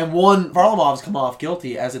 And Varlamov's come off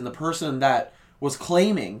guilty, as in the person that was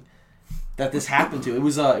claiming that this happened to. It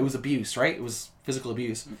was abuse, right? It was physical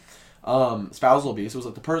abuse. Spousal abuse. It was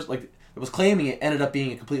like the person, like... It was claiming it ended up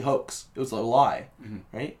being a complete hoax. It was a lie,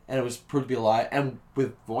 right? And it was proved to be a lie. And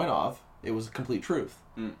with Voinov, it was a complete truth,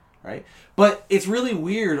 right? But it's really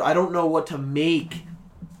weird. I don't know what to make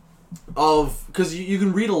of... Because you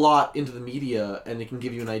can read a lot into the media, and it can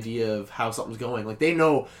give you an idea of how something's going. Like,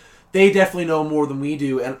 they definitely know more than we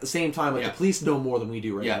do. And at the same time, the police know more than we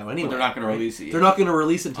do now anyway. But they're not going to release it yet. They're not going to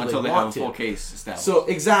release it until they have want a full case established. So,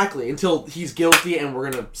 exactly. Until he's guilty and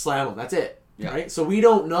we're going to slam him. That's it. Yeah. Right? So we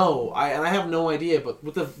don't know. I have no idea. But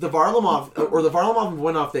with the Varlamov, or the Varlamov and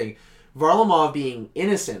Voinov thing, Varlamov being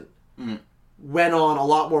innocent went on a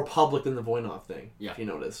lot more public than the Voinov thing, if you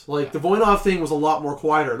notice. Like, the Voinov thing was a lot more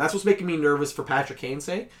quieter, and that's what's making me nervous for Patrick Kane's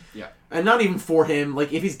sake. Yeah. And not even for him.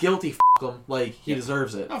 Like, if he's guilty, him. Like, he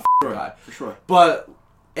deserves it. Oh, for sure. But...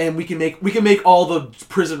 And we can make all the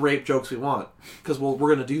prison rape jokes we want, because we're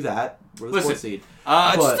going to do that. We're the Sports Seed.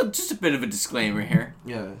 Just a bit of a disclaimer here.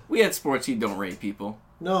 Yeah. We at Sports Seed don't rape people.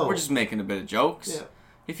 No. We're just making a bit of jokes. Yeah.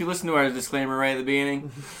 If you listen to our disclaimer right at the beginning,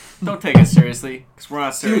 don't take us seriously, because we're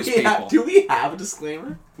not serious people. Do we have a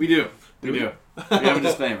disclaimer? We do. We do. We have a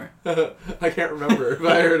disclaimer. I can't remember if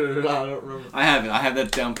I heard it or not. I don't remember. I have it. I have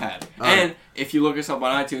that down pat. And if you look us up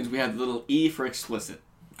on iTunes, we have the little E for explicit.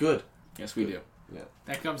 Good. Yes, we do. Yeah.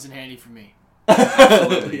 That comes in handy for me.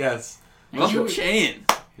 Absolutely. Yes. Welcome, Shane.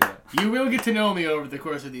 You will get to know me over the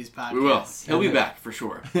course of these podcasts. We will. He'll be back for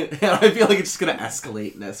sure. And I feel like it's just going to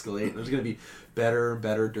escalate and escalate. There's going to be better and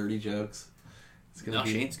better dirty jokes. It's gonna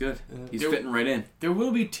be... Shane's good. He's fitting right in. There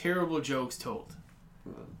will be terrible jokes told.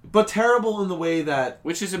 But terrible in the way that...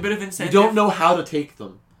 Which is a bit of incentive. You don't know how to take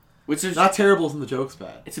them. Which is... Not terrible as in the joke's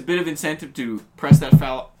bad. It's a bit of incentive to press that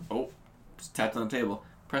follow... Oh, just tapped on the table.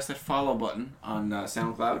 Press that follow button on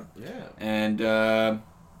SoundCloud. Yeah. And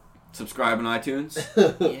subscribe on iTunes.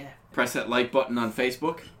 Yeah. Press that like button on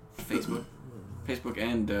Facebook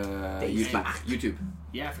and YouTube.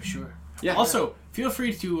 Yeah, for sure. Yeah. Also, feel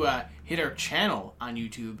free to hit our channel on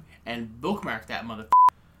YouTube and bookmark that mother.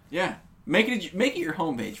 Yeah. Make it your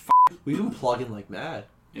homepage. We've been plugging like mad.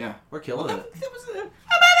 Yeah. We're killing it. That was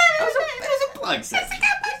a plug session.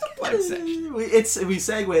 We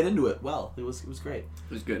segued into it well. It was great.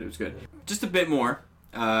 It was good. Just a bit more.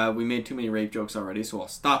 We made too many rape jokes already, so I'll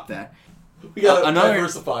stop that. We gotta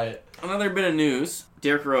diversify it. Another bit of news.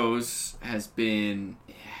 Derrick Rose has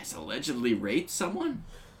allegedly raped someone.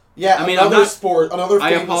 Yeah, I mean, another sport.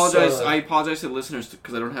 I apologize to the listeners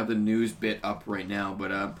because I don't have the news bit up right now,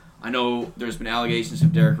 but I know there's been allegations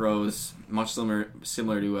of Derrick Rose, much similar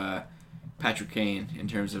to Patrick Kane in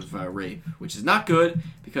terms of rape, which is not good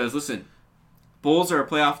because listen, Bulls are a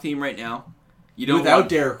playoff team right now. Without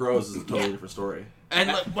Derrick Rose is a totally different story. And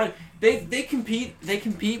they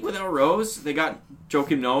compete without Rose. They got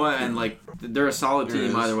Joakim Noah, and they're a solid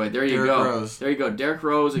team either way. There you go. There you go. Derrick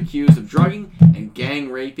Rose accused of drugging and gang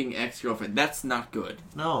raping ex-girlfriend. That's not good.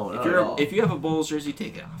 No, if you have a Bulls jersey,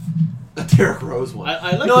 take it off. A Derrick Rose one.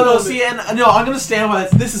 I like I'm gonna stand by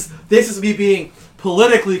this. This is me being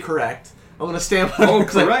politically correct. I'm gonna stand by. Oh,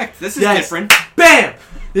 correct. This is different. Bam.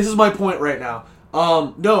 This is my point right now.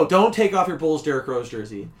 No, don't take off your Bulls Derrick Rose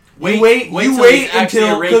jersey. Wait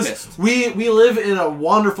until because we live in a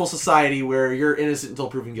wonderful society where you're innocent until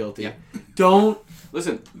proven guilty. Yeah. Don't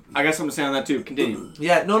listen. I got something to say on that too. Continue.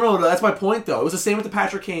 Yeah, no. That's my point though. It was the same with the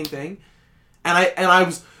Patrick Kane thing, and I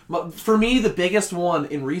was for me the biggest one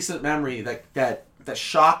in recent memory that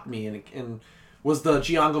shocked me and was the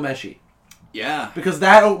Giango Messi. Yeah. Because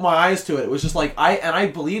that opened my eyes to it. It was just like I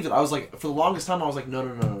believed it. I was like for the longest time I was like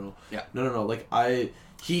no. Yeah. No.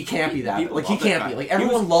 He can't be that. He can't be. Like, loved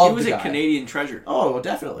everyone the guy. He was a Canadian treasure. Oh,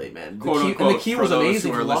 definitely, man. The key was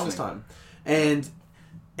amazing for the longest time. And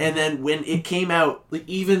then when it came out,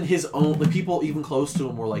 even his own, people even close to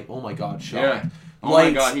him were like, "Oh my god, shocked." Yeah. Oh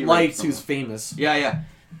my god, Lights, who's famous. Yeah.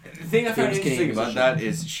 The thing I found interesting about that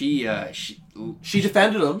is she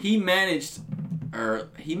defended him. He managed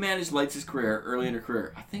Lights' career early in her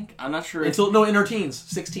career. I'm not sure. In her teens,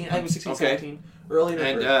 16. I was 16, 17. Early in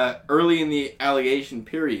her career. Early in the allegation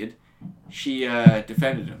period, she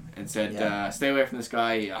defended him and said, "Stay away from this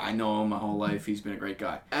guy. I know him my whole life. He's been a great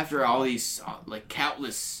guy." After all these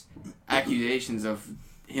countless accusations of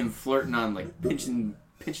him flirting on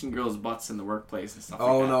pinching girls' butts in the workplace and stuff.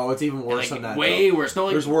 Oh no, it's even worse than that. Way worse. No,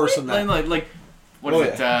 there's worse than that. What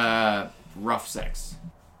is it? Rough sex.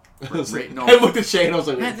 I looked at Shane. I was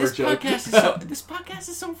like, "Man, this podcast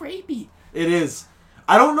is so rapey." It is.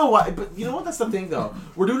 I don't know why, but you know what? That's the thing, though.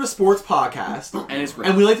 We're doing a sports podcast, and it's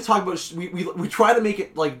and we like to talk about. We try to make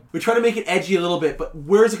it edgy a little bit, but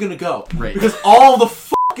where's it going to go? Rape. Because all the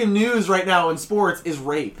fucking news right now in sports is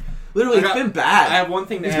rape. Literally, it's been bad. I have one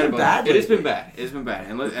thing to add about it. It has been bad. It has been bad,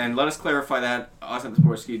 and let us clarify that us at the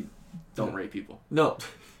Sports Key don't rape people. No,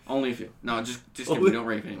 only if you. No, just kidding. We don't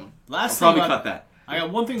rape anyone. I'll probably cut that. I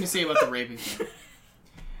got one thing to say about the raping thing.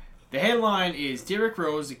 The headline is Derrick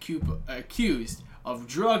Rose accused of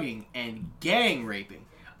drugging and gang raping.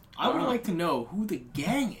 I would like to know who the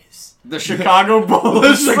gang is. The Chicago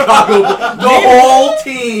Bulls. The whole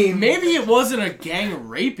team. Maybe it wasn't a gang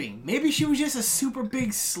raping. Maybe she was just a super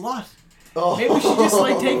big slut. Oh. Maybe she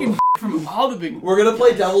just taking from all the big... We're going to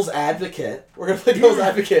play devil's advocate.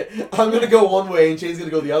 I'm going to go one way and Shane's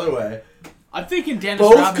going to go the other way. I'm thinking Dennis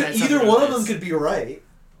Rodman has either one of them could be right.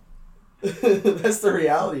 That's the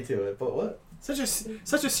reality to it, but what? Such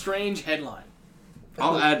a strange headline.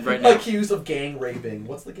 I'll add right now. Accused of gang raping.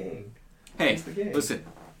 What's the gang? Hey, listen.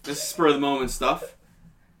 This is spur of the moment stuff.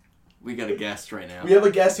 We got a guest right now. We have a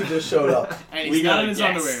guest who just showed up. And he's not in his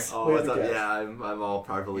underwear. Oh, what's up? Yeah, I'm all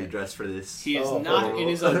properly dressed for this. He is not in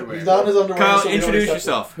his underwear. He's not in his underwear. Kyle, introduce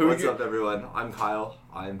yourself. What's up, everyone? I'm Kyle.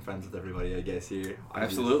 I'm friends with everybody, I guess, here.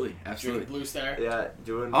 Absolutely. Blue Star? Yeah,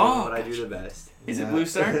 doing what I do the best. Is it Blue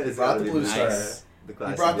Star? It's not the Blue Star. The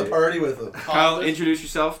class He brought the A. party with him. Kyle, introduce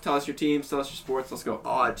yourself. Tell us your teams. Tell us your sports. Let's go.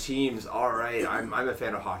 Oh, teams. All right. I'm a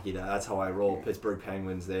fan of hockey. That's how I roll. Pittsburgh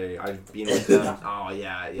Penguins. I've been with them. Oh,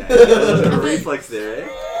 yeah. The reflex there, eh?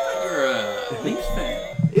 You're a Leafs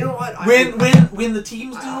fan. You know what? When the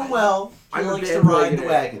team's doing well, he likes to ride the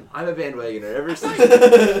wagon. I'm a bandwagoner ever since.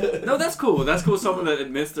 No, that's cool. That's cool. Someone that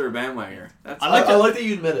admits they're a bandwagoner. I like that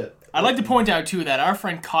you admit it. I'd like to point out, too, that our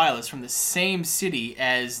friend Kyle is from the same city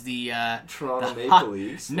as the... Toronto Maple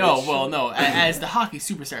Leafs. As the hockey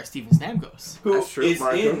superstar Steven Stamkos. Who That's true, is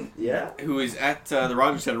Marco. in... Yeah. Who is at the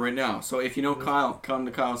Rogers Center right now. So if you know Kyle, come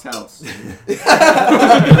to Kyle's house. Knock on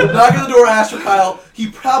the door, ask for Kyle. He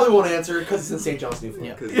probably won't answer because he's in St. John's,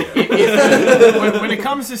 Newfoundland. Yeah. When it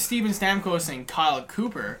comes to Steven Stamkos and Kyle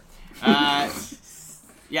Cooper, Kyle's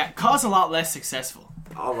a lot less successful.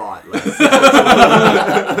 A lot less.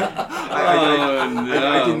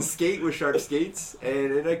 I can skate with sharp skates,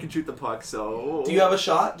 and I can shoot the puck, so... Do you have a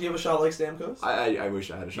shot? Do you have a shot like Stamkos? I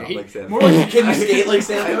wish I had a shot like Stamkos. Can you skate like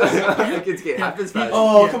Stamkos? I can skate half as fast.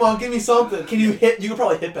 Oh, come on, give me something. Can you hit? You could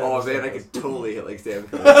probably hit better. Oh, man, I could totally hit like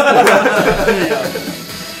Stamkos.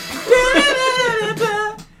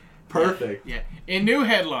 Perfect. Yeah. In new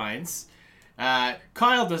headlines,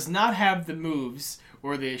 Kyle does not have the moves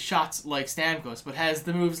or the shots like Stamkos, but has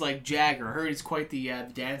the moves like Jagger. I heard he's quite the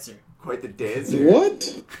dancer. Quite the dancer.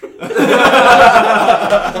 What?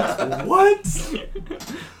 What?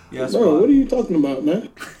 Yes, bro, what are you talking about, man?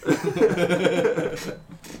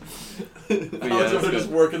 I'm just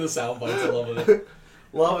working the sound bites. Loving it.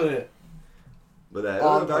 Loving it. But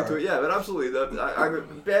back to it, yeah, but absolutely. I'm a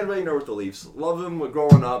bandwagoner with the Leafs. Love them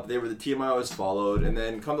growing up. They were the team I always followed. And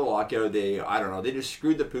then come the lockout, they just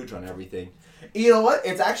screwed the pooch on everything. You know what?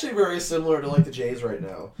 It's actually very similar to like the Jays right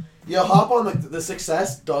now. You hop on the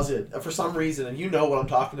success does it for some reason, and you know what I'm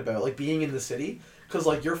talking about, like being in the city, because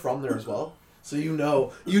like you're from there as well, so you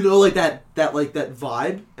know like that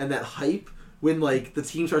vibe and that hype when like the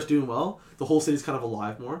team starts doing well, the whole city's kind of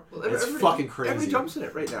alive more. Well, it's fucking crazy. Everybody jumps in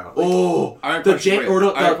it right now. Like, the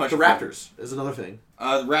Raptors is another thing.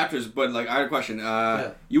 The Raptors, but like I had a question.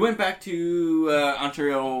 You went back to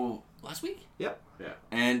Ontario last week? Yep. Yeah.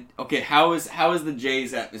 And okay, how is the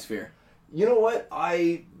Jays atmosphere? You know what?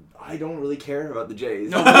 I don't really care about the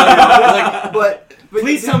Jays. No, but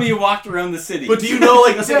please tell me you walked around the city. But do you know,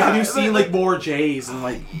 like, have you seen like more Jays and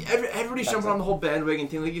like everybody's jumping on the whole bandwagon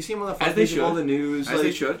thing? Like you see them on the front page of all the news. As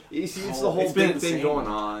they should. You see, it's the whole big thing going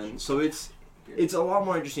on. So it's a lot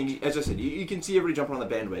more interesting. As I said, you can see everybody jumping on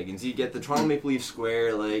the bandwagons. You get the Toronto Maple Leaf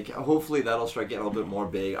Square. Like hopefully that'll start getting a little bit more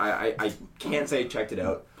big. I can't say I checked it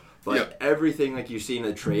out. But everything, like you see in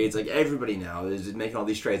the trades, like everybody now is making all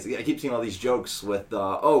these trades. I keep seeing all these jokes with,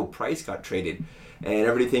 Price got traded. And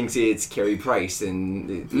everybody thinks it's Carey Price.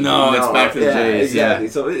 And no, it's back to the Jays. Exactly.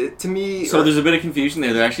 Yeah. So to me... So there's a bit of confusion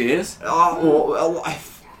there. There actually is? I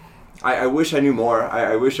wish I knew more.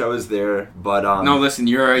 I wish I was there. But no, listen,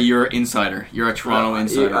 you're an insider. You're a Toronto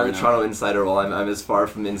insider. I'm a Toronto insider. Well, I'm as far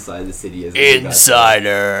from inside the city as...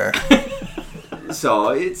 Insider!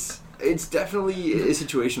 So it's definitely a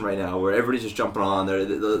situation right now where everybody's just jumping on there.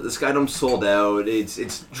 The Skydome's sold out.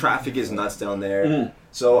 It's traffic is nuts down there.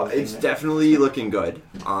 So it's definitely looking good.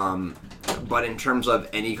 But in terms of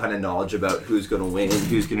any kind of knowledge about who's going to win,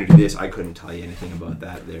 who's going to do this, I couldn't tell you anything about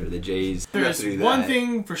that. They're the Jays. There's one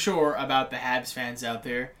thing for sure about the Habs fans out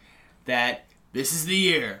there, that this is the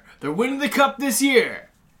year. They're winning the cup this year.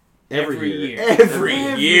 Every year. Yeah.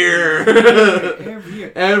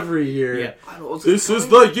 This is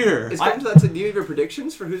the year. It's coming to that. Do you have your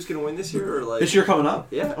predictions for who's going to win this year? Or like this year coming up?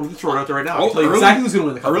 Yeah. I'm going to throw it out there right now. Oh, I'll tell you exactly who's going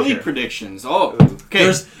to win the cup. Early predictions. Oh,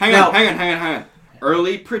 okay. Hang on.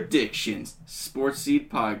 Early predictions. Sports Seed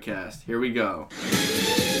Podcast. Here we go.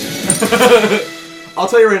 I'll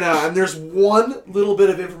tell you right now, and there's one little bit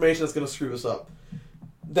of information that's going to screw this up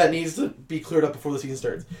that needs to be cleared up before the season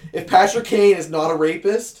starts. If Patrick Kane is not a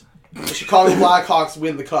rapist, the Chicago Blackhawks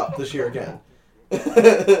win the cup this year again.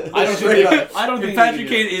 I don't think if Patrick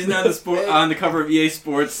Kane is not on the cover of EA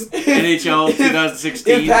Sports NHL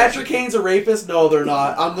 2016. If Patrick Kane's a rapist, no, they're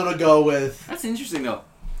not. I'm going to go with... That's interesting, though.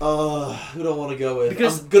 Who do I want to go with?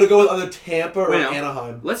 Because I'm going to go with either Tampa or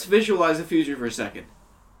Anaheim. Let's visualize the future for a second.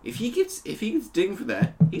 If he gets digging for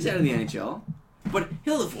that, he's out of the NHL. But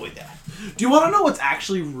he'll avoid that. Do you want to know what's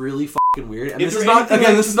actually really fucking weird? And this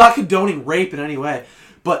is not condoning rape in any way,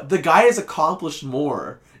 but the guy has accomplished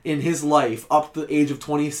more in his life up to the age of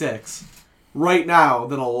 26 right now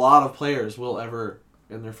than a lot of players will ever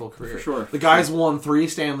in their full career. For sure. The guy's won 3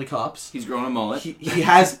 Stanley Cups. He's grown a mullet.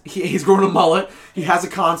 He's grown a mullet. He has a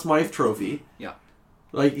Conn Smythe trophy. Yeah.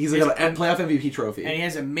 Like, he's like a playoff MVP trophy. And he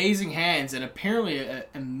has amazing hands and apparently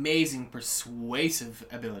amazing persuasive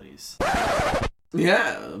abilities.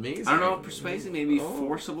 Yeah, amazing. I don't know if persuasive, maybe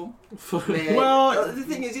forcible. Man, Well, the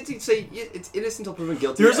thing is, you'd say it's innocent until proven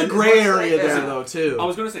guilty. There's a And gray let's area say- there, though, too. I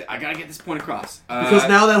was gonna say I gotta get this point across Because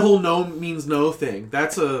now that whole no means no thing.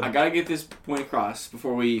 That's a... I gotta get this point across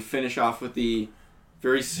before we finish off with the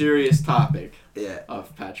very serious topic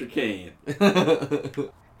of Patrick Kane.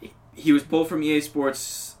 He was pulled from EA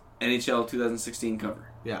Sports NHL 2016 cover.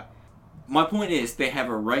 Yeah. My point is, they have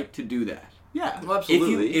a right to do that. Yeah. Well,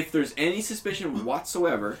 absolutely. If there's any suspicion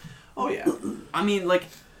whatsoever, oh yeah. I mean, like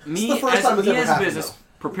me the first time it's ever as a happened, business though.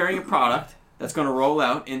 preparing a product that's going to roll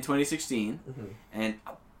out in 2016, and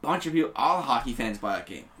a bunch of people, all hockey fans buy that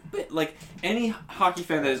game. But like any hockey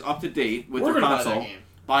fan that is up to date with We're their gonna buy that console game.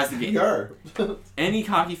 buys the game. We are. Any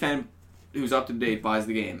hockey fan who's up to date buys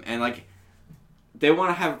the game, and like. They want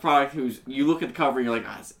to have a product who's you look at the cover and you're like,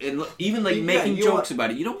 and even like making jokes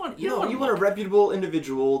about it. You don't want you want a reputable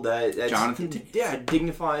individual that's Jonathan Taves.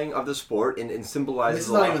 dignifying of the sport and symbolizes. This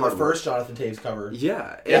is not even the first Jonathan Taves cover.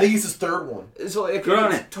 Yeah, I think he's his third one. So it's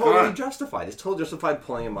totally justified. It's totally justified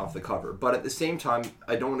pulling him off the cover. But at the same time,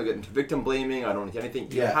 I don't want to get into victim blaming. I don't want to get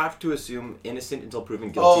anything. You have to assume innocent until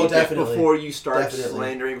proven guilty. Oh, definitely. Before you start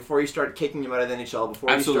slandering, before you start kicking him out of the NHL,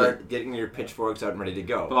 before you start getting your pitchforks out and ready to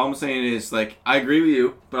go. But all I'm saying is, like, I agree with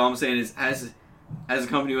you, but all I'm saying is, as a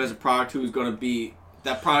company who has a product who's going to be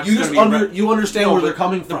that product, you understand where they're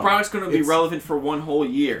coming from. The product's going to be relevant for one whole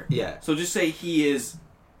year. Yeah. So just say he's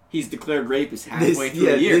declared rapist halfway through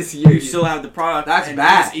the year. This year, you still have the product. That's and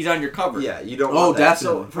bad. He's on your cover. Yeah, you don't. Oh, want that.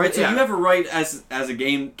 definitely. So, Right, so you have a right as a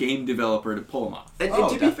game developer to pull him off. And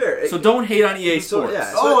to be fair, so don't hate on EA Sports.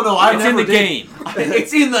 It's in the game.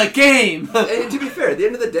 It's in the game. And to be fair, at the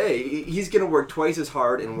end of the day, he's going to work twice as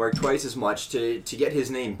hard and work twice as much to get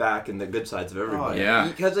his name back in the good sides of everybody. Oh, yeah.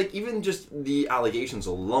 Because like even just the allegations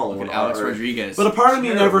alone. Look at Alex Rodriguez. But a part of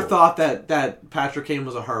me never thought that Patrick Kane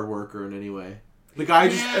was a hard worker in any way. The guy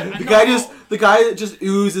just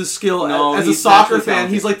oozes skill. No, as a he's soccer naturally fan,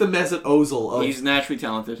 talented. he's like the Mesut Ozil. He's naturally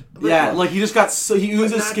talented. Yeah, like he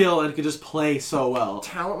oozes skill and can just play so well.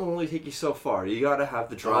 Talent will only take you so far. You gotta have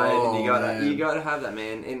the drive, and you gotta have that,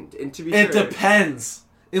 man. And to be It fair, depends.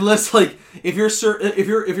 Unless like if you're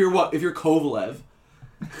Kovalev,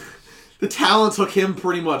 the talent took him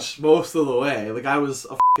pretty much most of the way. The guy was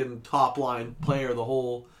a fucking top line player his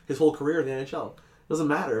whole career in the NHL. Doesn't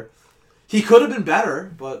matter. He could have been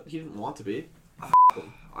better, but he didn't want to be.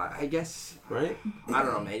 I guess. Right? I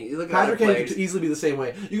don't know, man. You look at Patrick Kane players, could easily be the same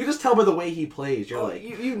way. You can just tell by the way he plays. You're like,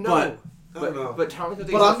 you know. But talent can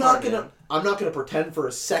take But so I'm not far, gonna. man. I'm not gonna pretend for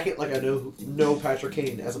a second like I know Patrick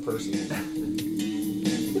Kane as a person.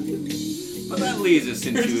 But that leads us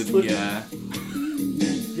into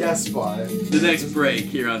Yes, Spy. the next break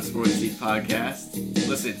here on Sports Seat Podcast.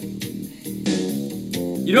 Listen.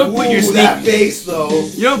 You don't put your that bass though.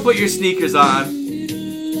 You don't put your sneakers on.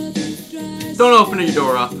 Don't open your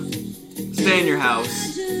door up. Stay in your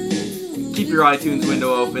house. Keep your iTunes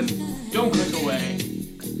window open. Don't click away.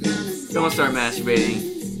 Don't start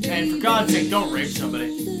masturbating. And for God's sake, don't rape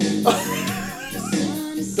somebody.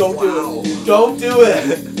 Don't do it. Don't do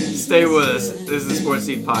it. Stay with us. This is the Sports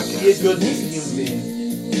Seat Podcast. He is good. He's a human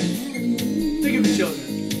being. Think of the children.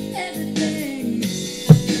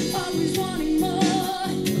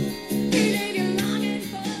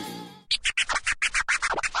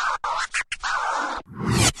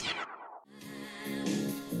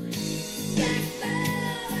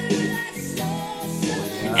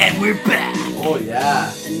 And we're back. Oh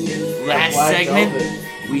yeah. Last Black segment,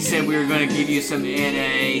 Velvet. we said we were going to give you some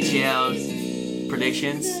NHL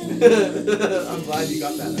predictions. I'm glad you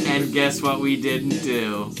got that. And guess what we didn't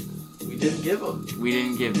do? We didn't give them. We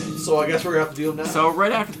didn't give them. So I guess we're gonna have to do them now. So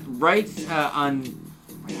right after this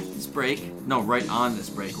break, right on this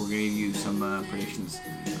break, we're gonna give you some predictions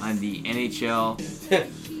on the NHL.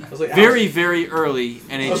 I was like, very early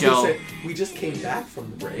I was gonna NHL. say, we just came back from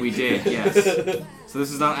the break. We did, yes. So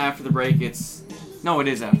this is not after the break. It is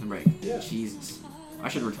after the break. Yeah. Jesus, I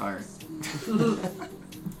should retire. You're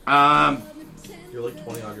like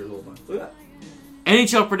 20 odd years old, man. Look at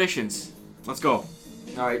NHL predictions. Let's go.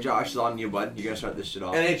 All right, Josh, it's on you, bud. You're gonna start this shit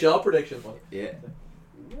off. that. NHL predictions. Yeah.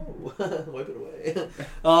 Wipe it away.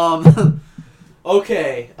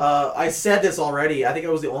 Okay. I said this already. I think I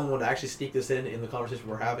was the only one to actually sneak this in the conversation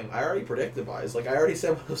we're having. I already predicted, guys. Like I already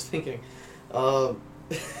said what I was thinking.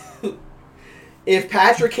 If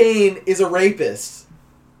Patrick Kane is a rapist,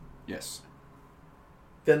 Yes.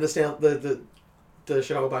 then the Chicago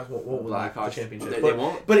Blacks won't win the Blackhawks, championship. they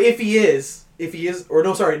won't. But if he's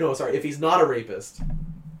not a rapist,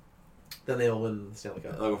 then they'll win the Stanley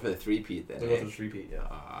Cup. They'll go for the three-peat then. They'll go for the three-peat, yeah.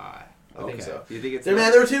 I think so. Do you think it's...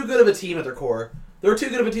 They're too good of a team at their core. They're too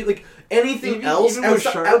good of a team. Like, anything else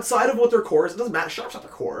outside of what their core is, it doesn't matter. Sharp's not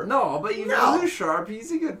their core. No, but you know Sharp,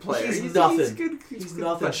 he's a good player. He's nothing. He's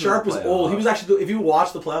nothing. Sharp was old. He was actually, if you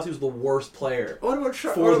watch the playoffs, he was the worst player. What about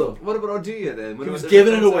Sharp? For them. What about Oduya then? He was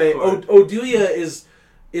giving it away. Oduya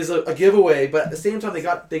is a giveaway, but at the same time,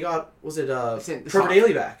 they got was it Trevor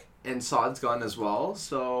Daley back. And Saad's gone as well,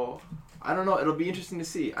 so I don't know. It'll be interesting to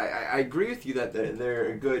see. I agree with you that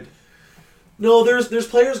they're good. No, there's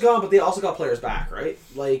players gone, but they also got players back, right?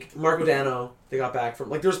 Like Marco Dano, they got back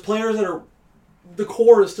from. Like there's players that are, the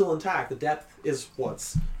core is still intact. The depth is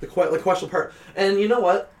what's the questionable part. And you know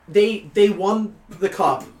what? They won the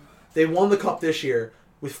cup. They won the cup this year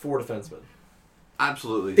with 4 defensemen.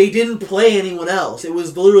 Absolutely. They didn't play anyone else. It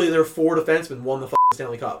was literally their 4 defensemen won the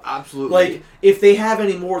Stanley Cup. Absolutely. Like if they have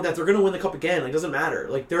any more, that they're going to win the cup again. Like it doesn't matter.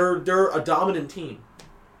 Like they're a dominant team.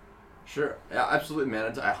 Sure, yeah, absolutely,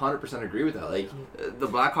 man. I 100% agree with that. Like, the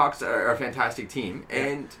Blackhawks are a fantastic team,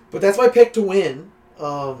 but that's my pick to win.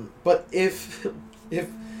 But if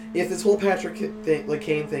this whole Patrick thing, like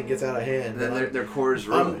Kane thing, gets out of hand, then their core is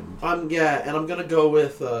ruined. I'm gonna go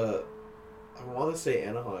with I want to say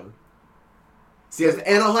Anaheim. See, as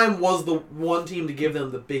Anaheim was the one team to give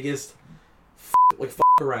them the biggest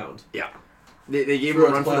around. Yeah. They gave them a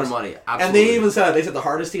run for their money. Absolutely. And they even said, the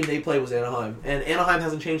hardest team they played was Anaheim. And Anaheim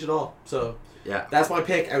hasn't changed at all. So yeah, that's my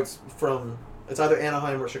pick out from, it's either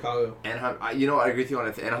Anaheim or Chicago. Anaheim, I agree with you on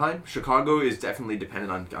Anaheim. Chicago is definitely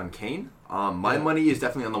dependent on Kane. My money is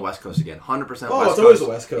definitely on the West Coast again. 100% West Coast. Oh, it's always the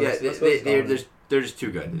West Coast. Yeah, they're just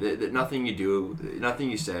too good. Nothing you do,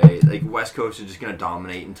 nothing you say, like West Coast is just going to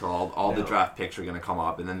dominate until all the draft picks are going to come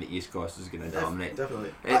up, and then the East Coast is going to dominate.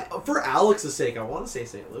 Definitely. For Alex's sake, I want to say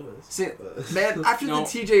St. Louis. Man, after the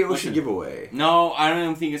TJ Oshie giveaway. No, I don't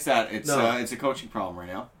even think it's that. It's a coaching problem right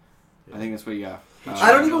now. I think that's what you got.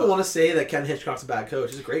 I don't even want to say that Ken Hitchcock's a bad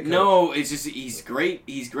coach. He's a great coach. No, it's just he's great.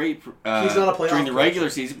 He's great. He's not a playoff during the regular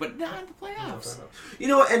coach. season, but not in the playoffs. You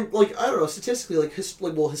know, and like I don't know, statistically,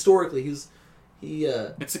 historically,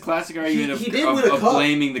 it's a classic argument of cup.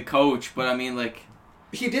 blaming the coach, but I mean, like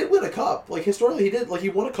he did win a cup. Like historically, he did. Like he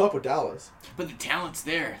won a cup with Dallas. But the talent's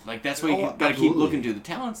there. Like that's what you got to keep looking to. The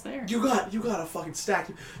talent's there. You got a fucking stack.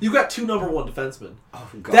 You got 2 number 1 defensemen. Oh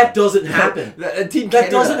God. That doesn't happen. that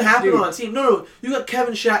doesn't happen on a team. No. You got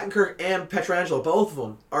Kevin Shattenkirk and Pietrangelo. Both of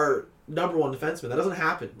them are number 1 defensemen. That doesn't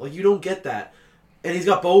happen. Like you don't get that. And he's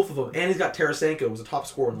got both of them. And he's got Tarasenko, who's a top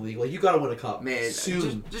scorer in the league. Like you got to win a cup. Man,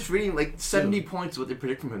 soon. Just reading 70 points is what they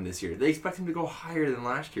predict from him this year. They expect him to go higher than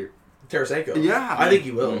last year. Tarasenko. Yeah, I think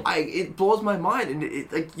he will. It blows my mind, and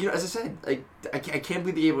as I said, I can't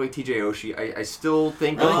believe they gave away TJ Oshie. I still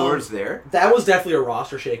think the board's there. That was definitely a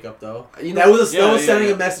roster shakeup, though. That was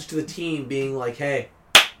sending a message to the team, being like, "Hey,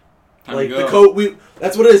 the coach.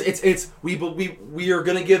 That's what it is. We are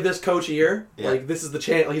gonna give this coach a year. Yeah. Like this is the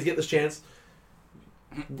chance. Like he's getting this chance.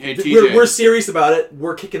 Hey, TJ. We're serious about it.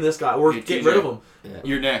 We're kicking this guy. We're getting rid of him. Yeah.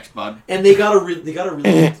 You're next, bud. And they got a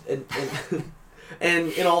really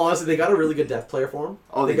and in all honesty, they got a really good depth player for him.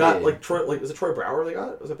 Oh, they got did. Troy. Was it Troy Brouwer? They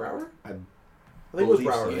got? Was it Brouwer? I think it was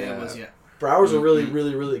Brouwer. So. Yeah, it was. Yeah. Brouwer's a really,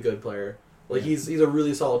 really, really good player. Like he's a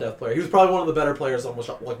really solid depth player. He was probably one of the better players on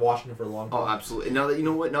Washington for a long time. Oh, absolutely. Now that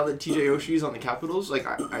TJ Oshie is on the Capitals,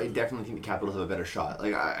 I definitely think the Capitals have a better shot.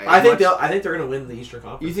 Like I think they're gonna win the Eastern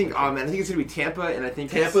Conference. You think? Man, I think it's gonna be Tampa, and I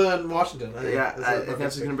think Tampa and Washington. I think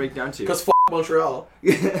that's gonna break down too. Because Montreal.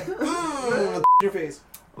 Your face.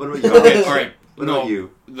 What about you? Okay, all right. What about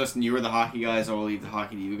you? Listen, you were the hockey guys. I will leave the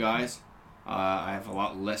hockey to you guys. I have a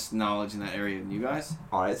lot less knowledge in that area than you guys.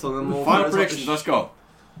 All right, so then we'll final predictions. Let's go.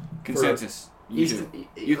 Consensus. You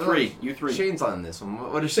three. Shane's on this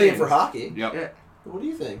one. What is Shane for hockey? Yep. Yeah. What do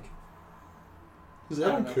you think? Because I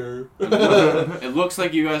don't care. It looks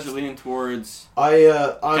like you guys are leaning towards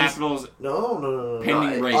Capitals. No.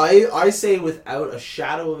 Pending rate. I say without a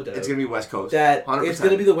shadow of a doubt. It's gonna be West Coast. That 100%. It's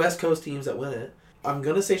gonna be the West Coast teams that win it. I'm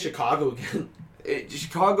gonna say Chicago again.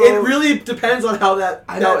 Chicago. It really depends on how that.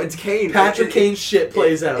 I know it's Kane. Patrick Kane shit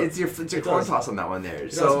plays out. It's your coin toss on that one there.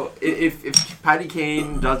 So if Patty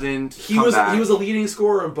Kane doesn't, he was a leading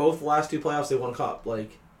scorer in both the last 2 playoffs. They won a cup.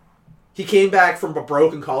 Like he came back from a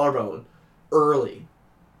broken collarbone early,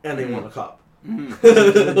 and they won a cup.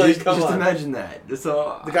 Just imagine that.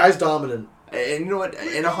 So the guy's dominant. And you know what?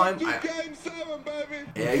 Anaheim. Game 7, baby.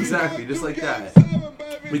 Yeah, exactly. Just like that.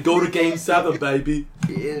 We go to Game 7, baby.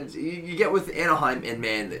 You get with Anaheim, and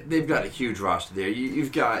man, they've got a huge roster there.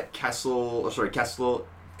 You've got Kessler. You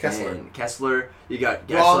got Getzlaf.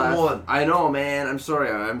 Wrong one. I know, man. I'm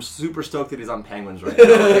sorry. I'm super stoked that he's on Penguins right now.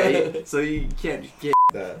 Okay? So you can't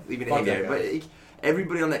leaving it Fuck hang that there. guy. But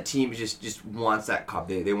everybody on that team just wants that cup.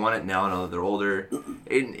 They want it now that they're older.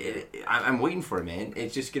 I'm waiting for it, man.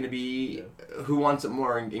 It's just going to be who wants it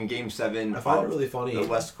more in Game 7 I find it of really funny. the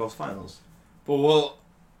West Coast Finals. But we'll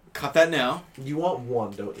cut that now. You want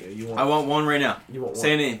one, don't you? I want one right now. You want one.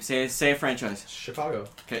 Say a name. Say a franchise. Chicago.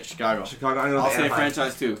 Okay, Chicago. Chicago. I'm I'll say a Anaheim.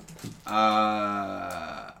 franchise too.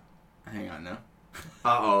 Hang on now.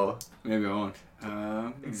 Uh-oh. Maybe I won't.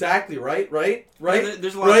 Exactly, right?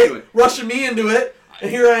 There's a lot right? to it. Rushing me into it, and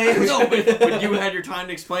here I am. No, but you had your time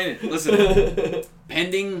to explain it. Listen,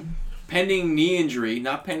 pending knee injury,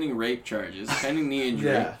 not pending rape charges, pending knee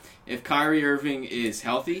injury. Yeah. If Kyrie Irving is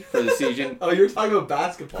healthy for the season, Oh, you're talking about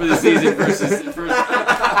basketball. for the season versus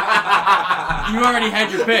you already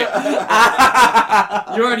had your pick.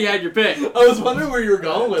 You already had your pick. I was wondering where you were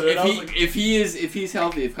going with it. I was like, If he's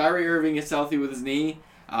healthy, if Kyrie Irving is healthy with his knee,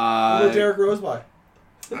 where'd Derrick Rose by?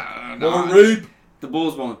 no, rape. The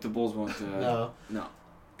Bulls won't. No. No.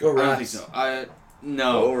 Go I don't Raps. think so.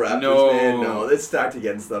 No. Oh, Raptors, no. man, no. It's stacked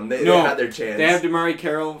against them. They No. had their chance. They have DeMurray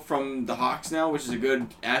Carroll from the Hawks now, which is a good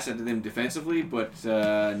asset to them defensively, but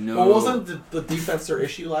no. Well, wasn't the defense their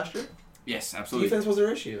issue last year? Yes, absolutely. Defense was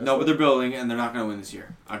their issue. No, but they're building, and they're not going to win this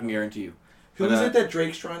year. I can guarantee you. Who But, is it that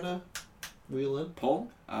Drake's trying to wheel in?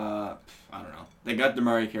 Paul? I don't know. They got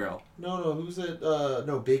DeMurray Carroll. No, who's it?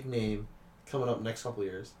 No, big name coming up next couple of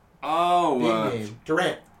years. Oh, Big name.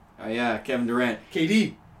 Durant. Yeah, Kevin Durant.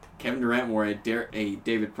 KD. Kevin Durant wore a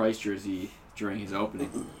David Price jersey during his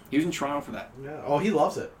opening. He was in Toronto for that. Yeah. Oh, he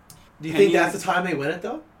loves it. Do you And think he- that's the time they win it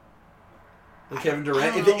though? Like Kevin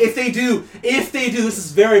Durant. I If don't they do, this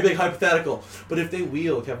is very big hypothetical. But if they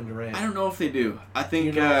wheel Kevin Durant, I don't know if they do. I think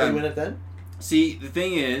you know if they win it then. See, the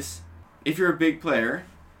thing is, if you're a big player,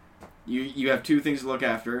 you have two things to look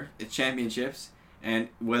after: it's championships and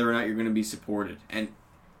whether or not you're going to be supported. And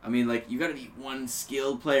I mean, like, you got to be one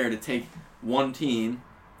skilled player to take one team,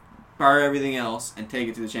 bar everything else, and take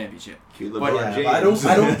it to the championship. LeBron Yeah, James. but I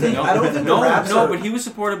don't think the Raps no, are. but he was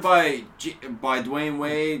supported by Dwayne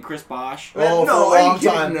Wade, Chris Bosh. Oh, no, for a are you long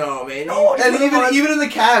kidding? time. No, man. No, and LeBron- even in the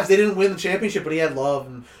Cavs, they didn't win the championship, but he had Love,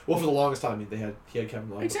 and well, for the longest time, he had Kevin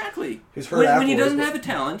Love. Exactly. He was hurt When he afterwards, doesn't but- have the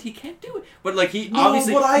talent, he can't do it. But like he No,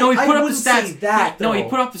 obviously but I he put up the wouldn't say stats. that, No, he though.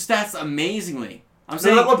 put up the stats amazingly. I'm No,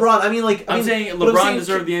 saying not LeBron. I mean, I'm saying but LeBron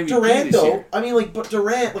deserved the MVP Durant, this though. year. I mean, like, but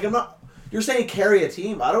Durant, like, I'm not. You're saying carry a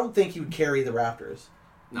team. I don't think he would carry the Raptors.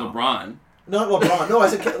 LeBron. Not LeBron. No, I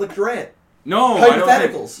said like Durant. No, I don't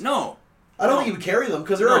Hypotheticals. think, no. I don't No. think he would carry them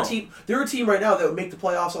because they're No. a team. They're a team right now that would make the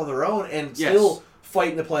playoffs on their own and Yes. still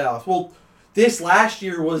fight in the playoffs. Well, this last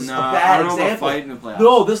year was No, a I bad don't know about example. fighting the playoffs.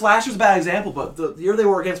 No, this last year was a bad example. But the year they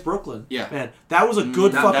were against Brooklyn, Yeah. man, that was a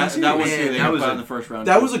good fucking series. That was Man, who they that got was by a- in the first round.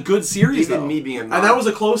 That was a good series, Even though. me being a and that was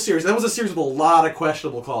a close series. That was a series with a lot of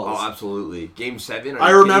questionable calls. Oh, absolutely. Game 7. I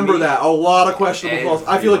remember that. A lot of questionable calls.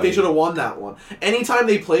 I feel like they Everybody. should have won that one. Anytime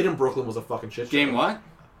they played in Brooklyn was a fucking shit show. Game what?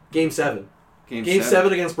 Game 7. Game Game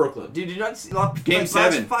 7 against Brooklyn. Did you not see Game last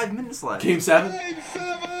 7. 5 minutes left? Game 7?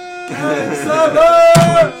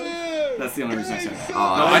 That's the only reason I said that. Oh, No,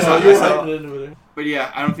 I I know, saw. you I were saw. hyping into it. But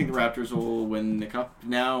yeah, I don't think the Raptors will win the cup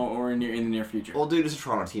now or in the near future. Well, dude, it's a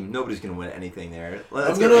Toronto team. Nobody's going to win anything there.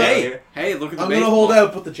 I'm gonna- Hey, look at the I'm baseball. gonna hold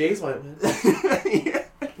out, but the Jays might win. Yeah,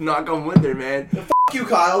 not going to win there, man. F you,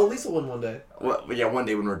 Kyle. At least we'll win one day. Well, yeah, one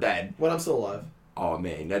day when we're dead. When I'm still alive. Oh,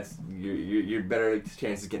 man, that's you're better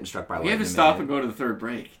chances of getting struck by We lightning. have to stop man. and go to the third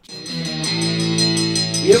break.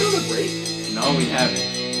 We have another break? No, we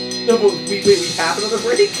haven't. No, but we have another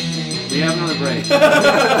break? We have another break.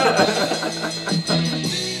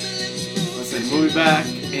 Listen, we'll be back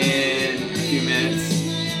in a few minutes,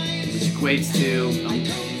 which equates to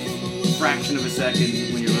a fraction of a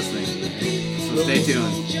second when you're listening. So stay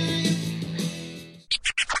tuned.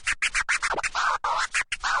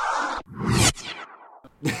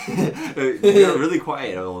 You got really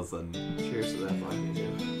quiet all of a sudden. Cheers to that fucking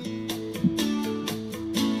game.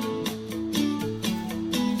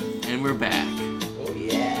 And we're back. Oh,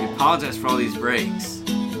 yeah. We apologize for all these breaks.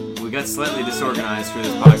 We got slightly disorganized for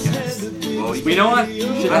this podcast. Well, You know what?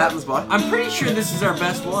 Shit happens, bud. I'm pretty sure this is our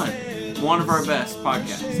best one. One of our best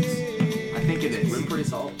podcasts. I think it is. We're pretty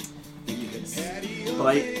solid. I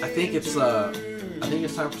think it is. But I think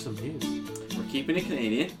it's time for some news. We're keeping it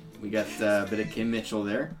Canadian. We got a bit of Kim Mitchell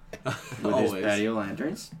there with his Always. patio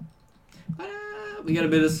lanterns. But we got a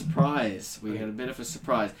bit of surprise.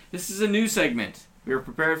 This is a new segment. We were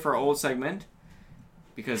prepared for our old segment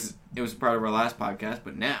because it was part of our last podcast,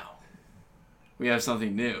 but now we have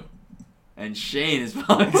something new. And Shane is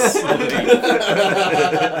falling asleep.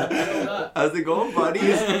 How's it going, buddy?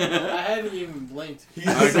 I hadn't even blinked.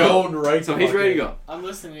 He's zoned right So he's ready to go. I'm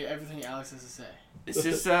listening to everything Alex has to say. This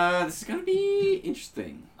is gonna be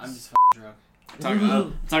interesting. I'm just drunk.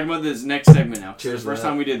 Talking about this next segment now. Cheers, the first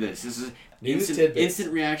time we did this. This is News tidbits.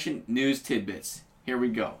 instant reaction news tidbits. Here we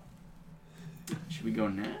go. Should we go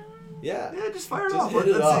now? Yeah. Yeah, just fire it Just off. hit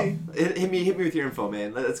it Let's off. see. Hit me with your info,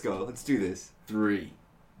 man. Let's go. Let's do this. 3,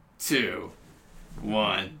 2,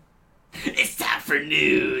 1. It's time for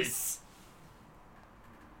news.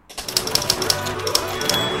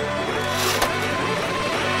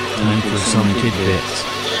 Time for some tidbits.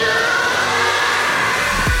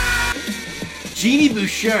 Jeannie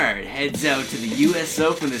Bouchard heads out to the U.S.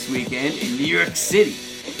 Open this weekend in New York City.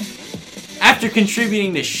 After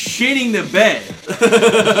contributing to shitting the bed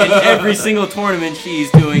in every single tournament she's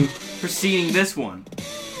doing preceding this one.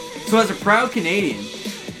 So as a proud Canadian,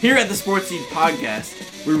 here at the Sports Seed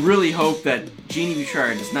Podcast, we really hope that Jeannie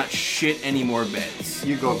Bouchard does not shit any more beds.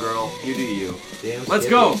 You go, girl. You do you. Damn Let's skip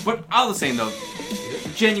go. it. But all the same, though,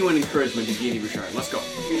 genuine encouragement to Jeannie Bouchard. Let's go.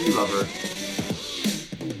 You love her.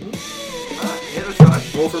 Hit a shot.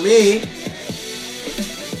 Well, for me,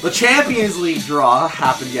 the Champions League draw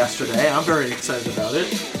happened yesterday. I'm very excited about it.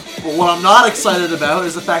 But what I'm not excited about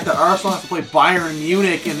is the fact that Arsenal has to play Bayern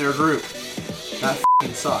Munich in their group. That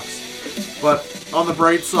f***ing sucks. But on the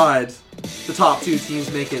bright side, the top two teams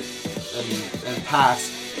make it and pass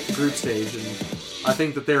the group stage, and I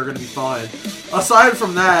think that they're going to be fine. Aside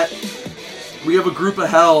from that, we have a group of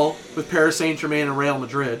hell with Paris Saint-Germain and Real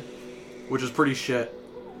Madrid, which is pretty shit.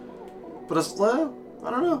 But it's, well, I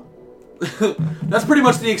don't know. That's pretty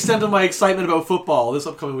much the extent of my excitement about football this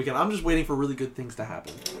upcoming weekend. I'm just waiting for really good things to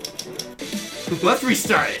happen. Let's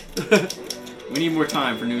restart it. We need more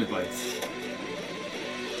time for news bites.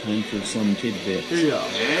 Time for some tidbits. Here you go.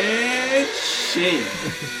 And Shane.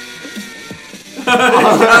 I'm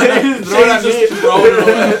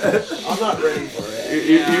not ready for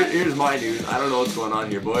it. Here's my news. I don't know what's going on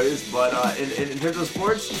here, boys, but in terms of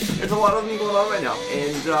sports, there's a lot of them going on right now,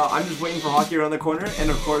 and I'm just waiting for hockey around the corner, and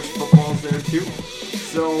of course football's there too.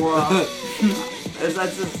 So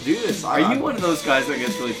let's just do this. Are you one of those guys that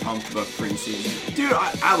gets really pumped about preseason? Dude,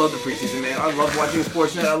 I love the preseason, man. I love watching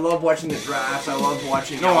Sportsnet. I love watching the drafts. I love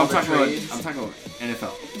watching. No, all I'm the talking trades. about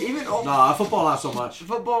NFL. Even Nah, football not so much.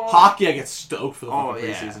 Football. Hockey, I get stoked for the Oh fucking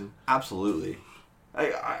yeah, preseason. absolutely.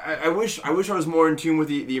 I wish I was more in tune with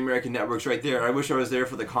the American networks right there. I wish I was there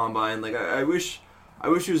for the combine. Like I wish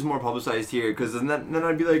it was more publicized here, because then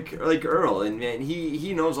I'd be like Earl, and man,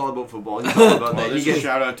 he knows all about football. He's all about that. He gets a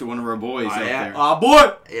shout out to one of our boys out there.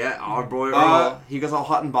 Boy! Yeah, our boy Earl. He gets all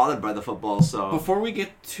hot and bothered by the football. So Before we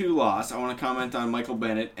get too lost, I want to comment on Michael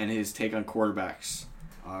Bennett and his take on quarterbacks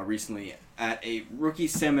recently at a rookie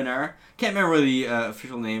seminar. Can't remember the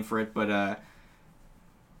official name for it, but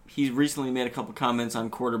he's recently made a couple comments on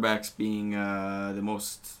quarterbacks being the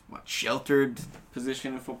most sheltered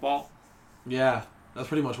position in football. Yeah, that's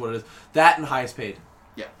pretty much what it is. That and highest paid.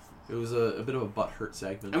 Yeah, it was a bit of a butthurt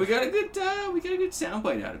segment, and we got a good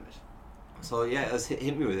soundbite out of it. So yeah, let's hit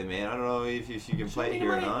me with it, man. I don't know if you can play it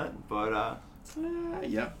here or not, but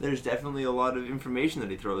yeah, there's definitely a lot of information that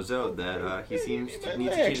he throws out that he seems to need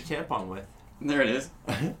to change a tampon with. There it is.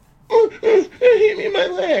 Hit me in my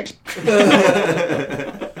legs.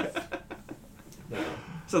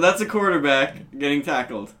 So that's a quarterback getting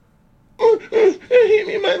tackled. Hit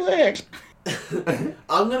me in my legs.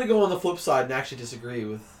 I'm gonna go on the flip side and actually disagree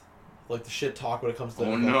with like the shit talk when it comes to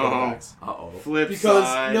quarterbacks. Flip because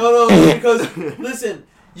side. because listen,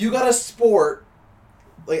 you got a sport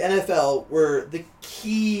like NFL where the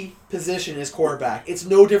key position is quarterback. It's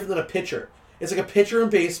no different than a pitcher. It's like a pitcher in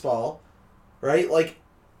baseball, right? Like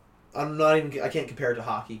I can't compare it to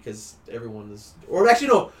hockey because everyone is, or actually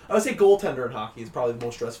no, I would say goaltender in hockey is probably the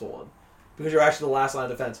most stressful one because you're actually the last line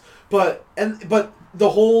of defense. But the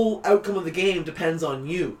whole outcome of the game depends on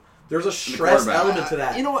you. There's a stress element to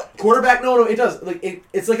that. You know what? Quarterback, no, it does. Like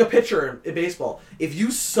it's like a pitcher in baseball. If you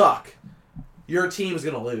suck, your team's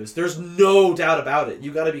gonna lose. There's no doubt about it.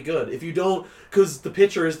 You got to be good. If you don't, because the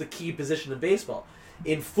pitcher is the key position in baseball.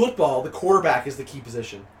 In football, the quarterback is the key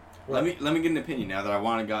position. Let me get an opinion now that I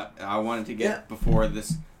wanted to get before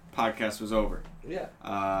this podcast was over. Yeah.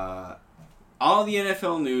 All the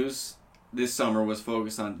NFL news this summer was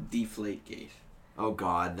focused on Deflategate. Oh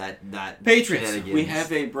God, that Patriots. We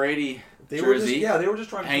have a Brady jersey. They were just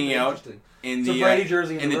trying to hanging out in the Brady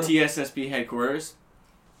jersey in the TSSP headquarters.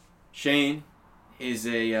 Shane is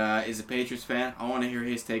a Patriots fan. I want to hear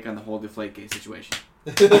his take on the whole Deflategate situation.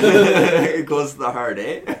 It goes to the heart,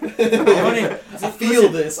 eh? I feel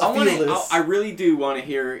this. I really do want to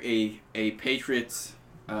hear a Patriots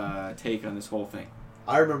take on this whole thing.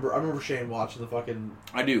 I remember Shane watching the fucking.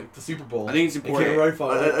 I do. The Super Bowl. I think it's important.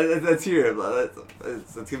 Let's hear it.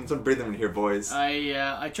 Let's give him some breathing here, boys.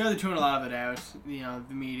 I try to tune a lot of it out. You know,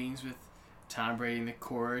 the meetings with Tom Brady in the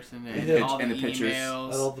court and all the pictures.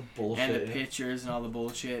 emails and all the bullshit and the pictures and all the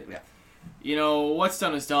bullshit. Yeah. You know, what's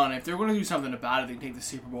done is done. If they're going to do something about it, they can take the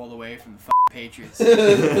Super Bowl away from the fucking Patriots. It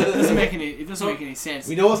doesn't make any sense.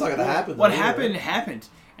 We know what's not going to happen. What happened happened.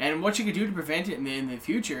 And what you could do to prevent it in the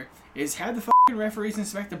future is have the fucking referees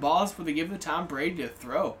inspect the balls before they give it to Tom Brady to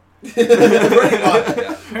throw.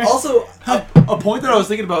 Also, a point that I was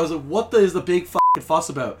thinking about is what is the big fucking fuss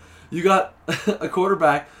about? You got a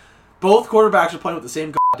quarterback. Both quarterbacks are playing with the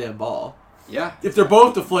same goddamn ball. Yeah. If they're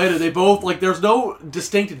both deflated, they both there's no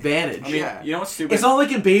distinct advantage. I mean, you know what's stupid? It's not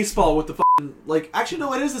like in baseball with the fucking actually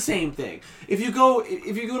no, it is the same thing. If you go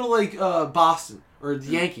to like Boston or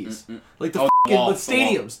the Yankees, like the fucking wall,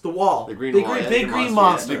 stadiums, the wall, the green big green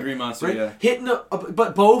monster, big green monster, right? yeah. Hitting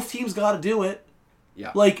but both teams got to do it.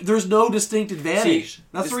 Yeah. Like there's no distinct advantage. See,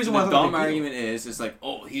 that's the reason why the dumb argument is it's like,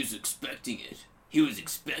 oh, he was expecting it. He was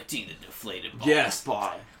expecting the deflated ball. Yes, boy.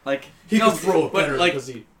 Like he could throw it better, but like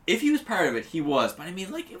because if he was part of it, he was. But I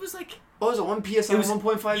mean, like it was like. What was it? 1 PSI,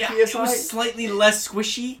 1.5 PSI. It was slightly less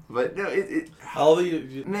squishy. But no, to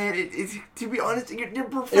be honest, you're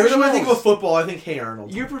professionals. Every time I think of football, I think, hey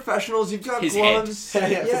Arnold. You're professionals. You've got His gloves.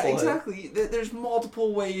 head. Yeah, exactly. There's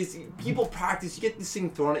multiple ways. People practice. You get this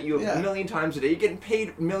thing thrown at you a million times a day. You're getting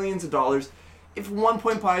paid millions of dollars. If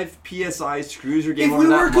 1.5 PSI screws your game over that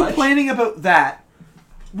much... If we were complaining about that,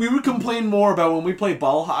 we would complain more about when we play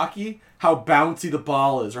ball hockey, how bouncy the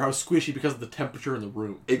ball is or how squishy because of the temperature in the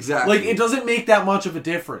room. Exactly. Like, it doesn't make that much of a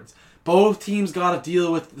difference. Both teams got to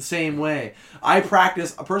deal with it the same way. I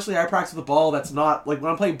practice with a ball that's not... Like, when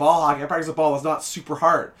I'm playing ball hockey, I practice a ball that's not super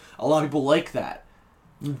hard. A lot of people like that.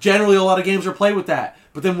 Generally, a lot of games are played with that.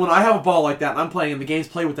 But then when I have a ball like that and I'm playing and the game's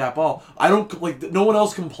played with that ball, I don't... Like, no one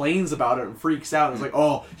else complains about it and freaks out. It's like,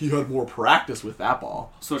 oh, he had more practice with that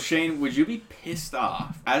ball. So, Shane, would you be pissed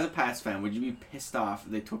off, as a Pats fan, would you be pissed off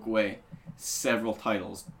if they took away several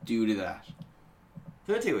titles due to that?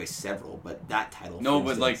 They're going to take away several, but that title... No,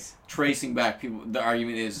 but, like, tracing back, people, the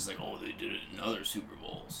argument is like, oh, they did it in other Super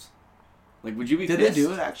Bowls. Like, would you be pissed? Did they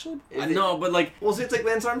do it, actually? No, but, like... Well, see, it's like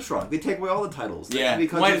Lance Armstrong. They take away all the titles. Yeah.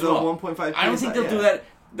 Because of the 1.5 PSI. I don't think they'll do that.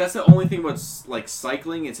 That's the only thing about, like,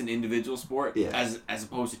 cycling. It's an individual sport as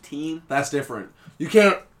opposed to team. That's different. You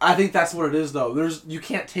can't... I think that's what it is, though. You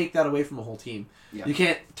can't take that away from a whole team. Yeah. You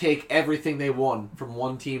can't take everything they won from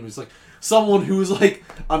one team. It's like... Someone who's like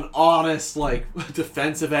an honest, like,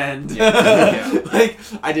 defensive end. Yeah. Like,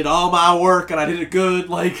 I did all my work and I did it good.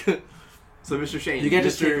 Like, so Mr. Shane,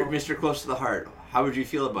 Mr. Close to the Heart, how would you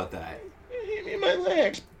feel about that? Hit me in my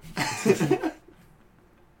legs. Yeah,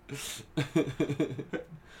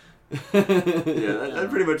 that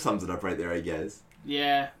pretty much sums it up right there, I guess.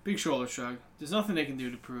 Yeah, big shoulder shrug. There's nothing they can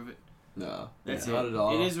do to prove it. No, that's not at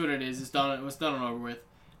all. It is what it is. It's done. It was done and over with.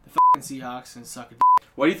 The fucking Seahawks and suck a.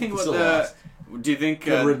 What do you think about the? Do you think?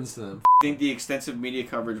 Good riddance to them. Think the extensive media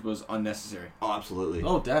coverage was unnecessary? Oh, absolutely.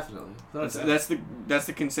 Oh, definitely. That's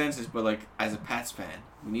the consensus. But like, as a Pats fan,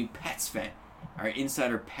 we need Pats fan. Our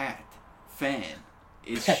insider Pat fan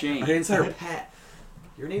is Shane. Our insider Pat.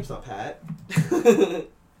 Your name's not Pat.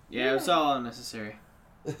 Yeah, it's all unnecessary.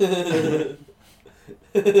 And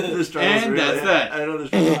that's that. I know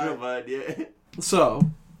this real bad. Yeah. So,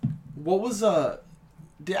 what was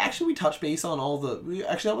Actually, we touched base on all the...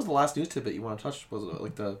 Actually, that was the last news tidbit you want to touch. Was it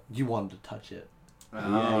like you wanted to touch it? Oh,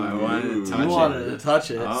 I wanted to touch it. You wanted to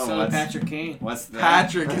touch it. Oh, so did Patrick Kane. What's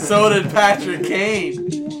that? So did Patrick Kane.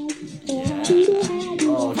 Yeah.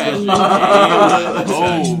 Oh,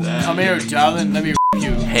 come here, darling. Let me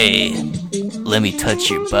you. Hey, let me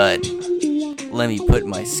touch your butt. Let me put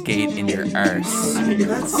my skate in your arse.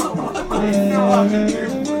 That's so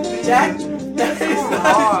That is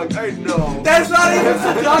wrong. I know. That's not even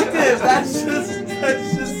seductive.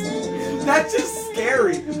 That's just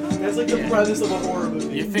scary. That's like the premise of a horror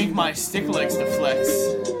movie. You think my stick likes to flex?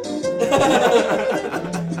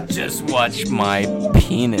 Just watch my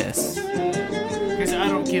penis. Because I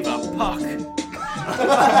don't give a puck.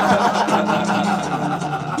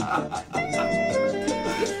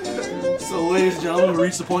 So, ladies and gentlemen, we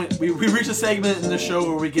reached the point. We reached a segment in the show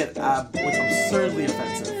where we get absurdly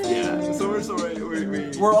offensive. Yeah. So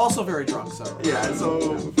we're also very drunk. So yeah.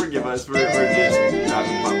 So forgive us. We're just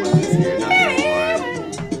having fun with this here. Nothing more.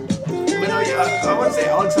 But no, yeah. I want to say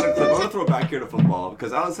Alex had a clip. I want to throw it back here to football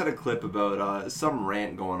because Alex had a clip about some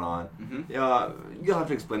rant going on. Mm-hmm. You'll have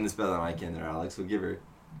to explain this better than I can, there, Alex. So give her.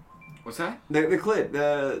 What's that? The clip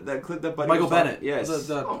that Buddy Michael was talking- Bennett. Yes.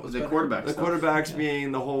 The quarterback. The quarterbacks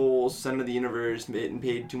being the whole center of the universe and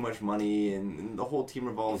paid too much money, and the whole team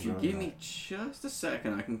revolves If you around give that. me just a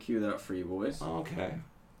second, I can cue that up for you boys. Okay.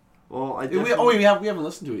 Well, I we haven't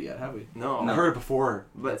listened to it yet, have we? No. I heard it before.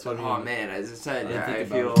 But man, as I said, I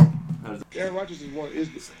feel. Aaron Rodgers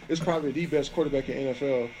is probably the best quarterback in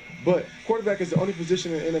NFL. But quarterback is the only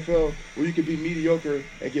position in the NFL where you can be mediocre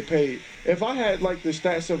and get paid. If I had like the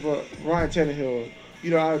stats of Ryan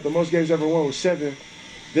Tannehill, the most games ever won was 7.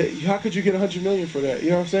 How could you get $100 million for that?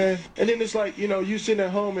 You know what I'm saying? And then it's like, you sitting at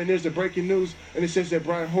home and there's the breaking news and it says that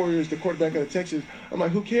Brian Hoyer is the quarterback of the Texans. I'm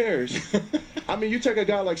like, who cares? I mean, you take a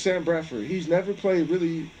guy like Sam Bradford. He's never played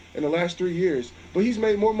really in the last 3 years, but he's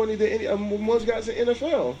made more money than most guys in the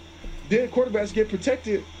NFL. Then quarterbacks get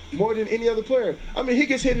protected more than any other player. I mean, he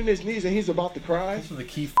gets hit in his knees and he's about to cry. That's the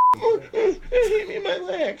key. It hit me in my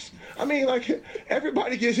legs. I mean, like,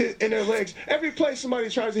 everybody gets hit in their legs. Every play somebody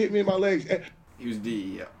tries to hit me in my legs. He was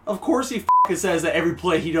D. Of course he says that every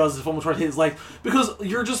play he does is someone trying to hit his legs, because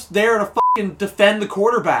you're just there to defend the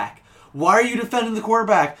quarterback. Why are you defending the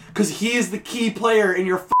quarterback? Because he is the key player in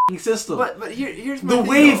your system. But here's my the thing,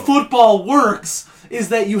 way though. football works is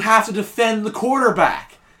that you have to defend the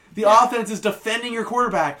quarterback. The offense is defending your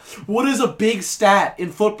quarterback. What is a big stat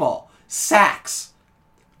in football? Sacks.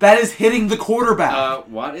 That is hitting the quarterback.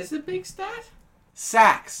 What is a big stat?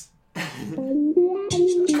 Sacks.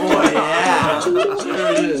 Oh yeah.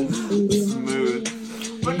 There it is.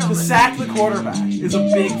 Smooth. But to sack the quarterback is a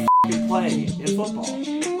big f***ing play in football,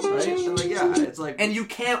 right? And it's like, and you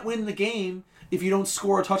can't win the game if you don't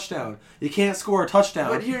score a touchdown. You can't score a touchdown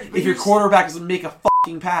But if your quarterback doesn't make a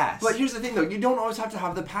f***ing pass. But here's the thing, though. You don't always have to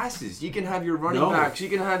have the passes. You can have your running backs. You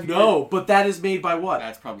can have your... No, but that is made by what?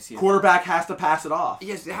 That's probably CFL. Quarterback has to pass it off.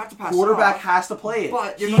 Yes, they have to pass Quarterback it off. has to play it.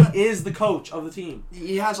 But he is the coach of the team.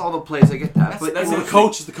 He has all the plays. I get that. But the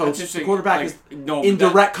coach is the coach. The quarterback is in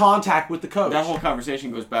direct contact with the coach. That whole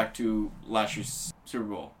conversation goes back to last year's Super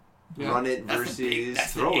Bowl. Run it versus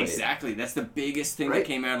throw it. Exactly. That's the biggest thing that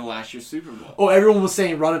came out of last year's Super Bowl. Oh, everyone was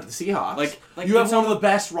saying run it to the Seahawks. Like you have one of the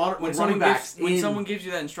best running backs. When someone gives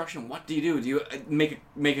you that instruction, what do you do? Do you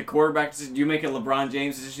make a quarterback decision? Do you make a LeBron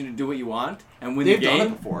James decision to do what you want and win the game? They've done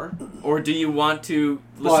it before. Or do you want to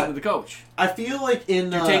listen to the coach? I feel like you're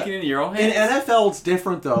taking it in your own hands. In NFL, it's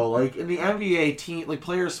different though. Like in the NBA,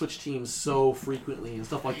 players switch teams so frequently and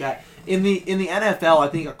stuff like that. In the NFL, I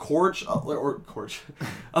think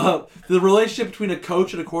the relationship between a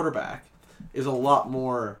coach and a quarterback is a lot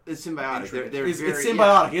more. It's symbiotic. It's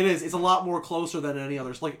symbiotic. It is. It's a lot more closer than any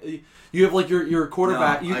others. Like you have your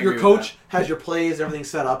quarterback. Your coach has your plays, everything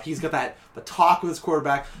set up. He's got the talk with his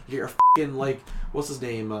quarterback. You get your fucking what's his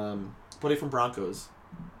name? Buddy from Broncos.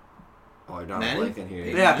 Oh, I'm not blanking here.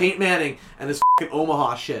 Yeah, Peyton Manning and this fucking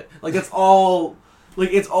Omaha shit. Like that's all.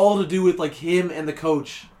 Like it's all to do with him and the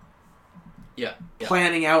coach. Yeah.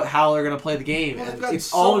 Planning out how they're gonna play the game, Well, and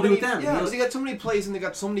it's all to do with them. Yeah, they got so many plays and they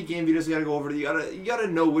got so many game videos you gotta go over. You gotta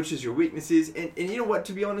know which is your weaknesses, and you know what?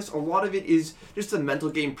 To be honest, a lot of it is just a mental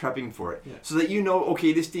game prepping for it, so that you know,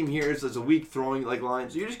 okay, this team here is a weak throwing line,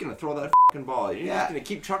 so you're just gonna throw that fucking ball. You're just gonna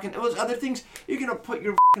keep trucking. Those other things, you're gonna put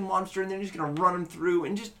your fucking monster in there, and you're just gonna run them through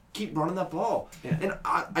and just keep running that ball. Yeah.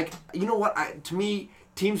 And you know what? To me,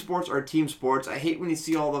 team sports are team sports. I hate when you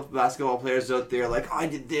see all the basketball players out there like, I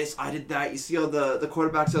did this, I did that. You see all the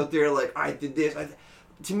quarterbacks out there like, I did this.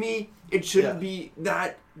 To me, it shouldn't be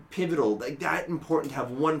that pivotal, like that important to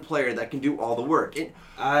have one player that can do all the work.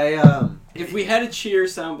 If we had a cheer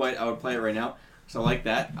soundbite, I would play it right now. So I like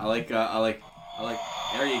that. I like.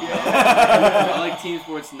 There you go. I like team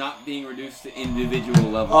sports not being reduced to individual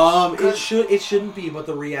levels. It shouldn't be, but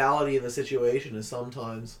the reality of the situation is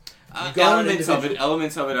sometimes. Elements of it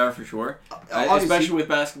are for sure, especially with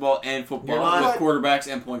basketball and football, with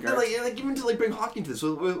quarterbacks and point guards. Like even to bring hockey into this,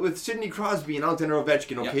 with Sidney Crosby and Alexander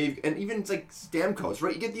Ovechkin, okay, and even Stamkos,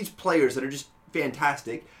 right? You get these players that are just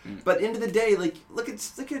fantastic, but at the end of the day, look at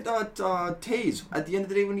Taves. At the end of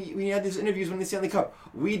the day, when he had these interviews when the Stanley Cup,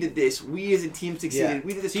 we did this. We as a team succeeded. Yeah.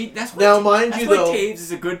 We did this. That's why Taves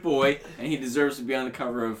is a good boy, and he deserves to be on the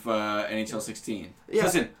cover of NHL 16. Yeah.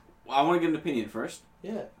 Listen, I want to get an opinion first.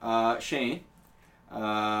 Yeah. Shane,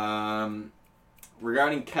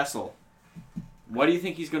 regarding Kessel, what do you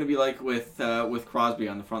think he's going to be like with Crosby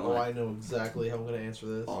on the front line? Oh, I know exactly how I'm going to answer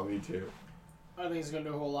this. Oh, me too. I think he's going to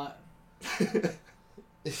do a whole lot.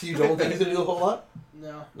 You don't think he's going to do a whole lot?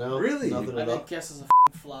 No. Really? Nothing I think Kessel's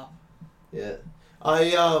a flop. Yeah.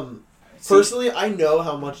 Personally, I know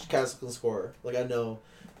how much Kessel can score. I know.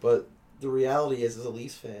 But the reality is, as a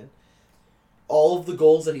Leafs fan, all of the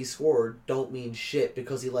goals that he scored don't mean shit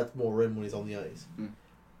because he lets more in when he's on the ice.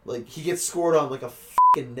 Like, he gets scored on, like, a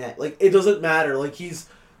fucking net. Like, it doesn't matter. Like, he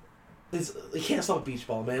can't stop a beach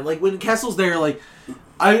ball, man. Like, when Kessel's there, like,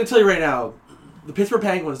 I'm going to tell you right now, the Pittsburgh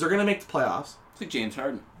Penguins, they're going to make the playoffs. It's like James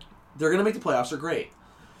Harden. They're going to make the playoffs. They're great.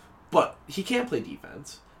 But he can't play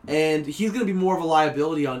defense. And he's going to be more of a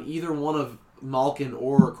liability on either one of Malkin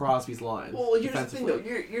or Crosby's line. Well, here's the thing, though.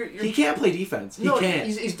 He can't play defense. He can't.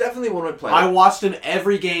 He's definitely a one-way player. I watched him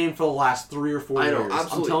every game for the last 3 or 4 years. I know,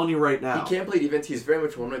 absolutely. I'm telling you right now. He can't play defense. He's very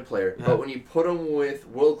much a one-way player. Yeah. But when you put him with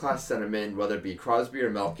world-class centermen, whether it be Crosby or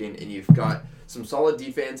Malkin, and you've got some solid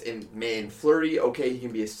defense, and man, Fleury, okay, he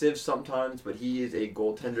can be a sieve sometimes, but he is a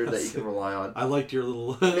goaltender that you can rely on. I liked your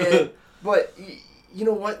little... Man, but... You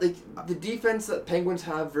know what? Like, the defense that Penguins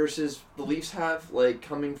have versus the Leafs have, like,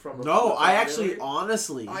 coming from... I actually,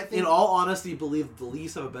 honestly, in all honesty, believe the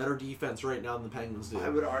Leafs have a better defense right now than the Penguins do. I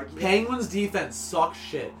would argue. Penguins' defense sucks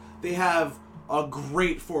shit. They have a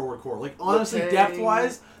great forward core. Like, honestly,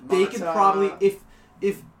 depth-wise, they could probably...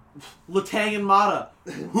 If Letang and Mata,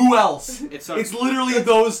 who else? It's literally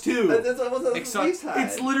those two. That's what the Leafs have.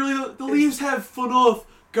 It's literally... The Leafs have Phaneuf,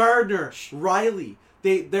 Gardner, Riley...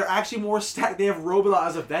 They're actually more stacked. They have Robila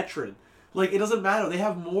as a veteran. Like, it doesn't matter. They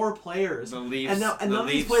have more players. The Leafs, and none of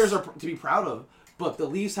these players are to be proud of. But the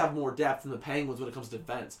Leafs have more depth than the Penguins when it comes to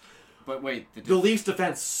defense. But wait, the Leafs'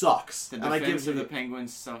 defense sucks. The defense of the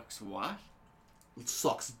Penguins sucks what? It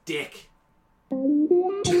sucks dick.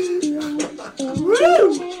 Woo!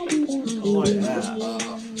 Oh yeah.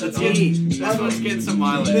 The D. That's what's getting some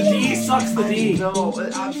mileage. The D sucks the D. No,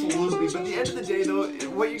 absolutely. But at the end of the day, though,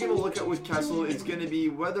 what you're going to look at with Kessel is going to be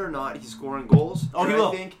whether or not he's scoring goals. Oh, he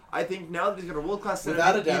will. I think now that he's got a world-class center,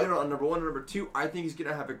 either on number 1 or number 2, I think he's going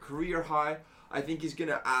to have a career high. I think he's going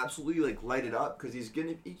to absolutely, like, light it up because he's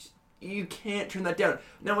going to... You can't turn that down.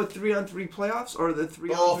 Now with 3-on-3 playoffs or the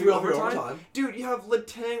 3-on-3 overtime, dude, you have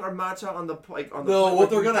Letang or Mata on the No, what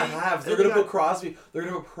they're gonna have, they're gonna put Crosby. They're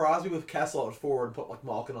gonna put Crosby with Kessel at forward and put like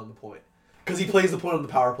Malkin on the point because he plays the point on the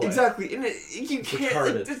power play. Exactly, and you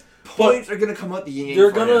can't. Points are gonna come out the yin. They're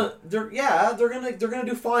gonna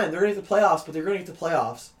do fine. They're gonna get the playoffs, but they're gonna get the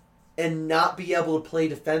playoffs and not be able to play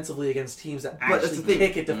defensively against teams that actually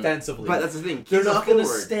kick it defensively. But that's the thing. They're not gonna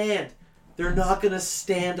stand. They're not going to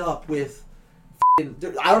stand up with... I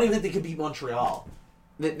don't even think they could beat Montreal.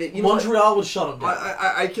 Montreal would shut them down.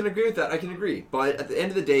 I can agree with that. I can agree. But at the end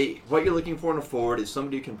of the day, what you're looking for in a forward is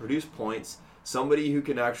somebody who can produce points, somebody who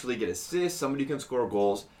can actually get assists, somebody who can score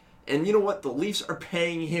goals. And you know what? The Leafs are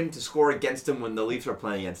paying him to score against him when the Leafs are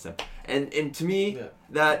playing against him. And to me,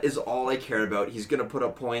 that is all I care about. He's going to put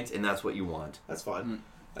up points, and that's what you want. That's fine. Mm.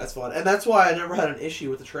 That's fine. And that's why I never had an issue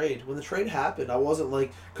with the trade. When the trade happened, I wasn't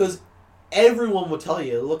like... Because... Everyone would tell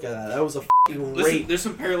you, look at that. That was a f***ing great... Listen, there's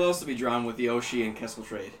some parallels to be drawn with the Oshie and Kessel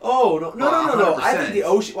trade. Oh, no. I think the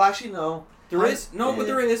Oshie... Well, actually, no. There is. No, but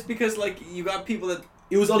there is because, like, you got people that...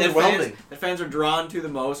 It was underwhelming. The fans are drawn to the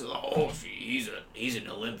most. Oh, he's an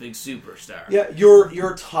Olympic superstar. Yeah,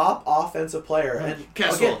 your top offensive player. And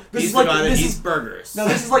Kessel, again, he's the guy that eats burgers. No,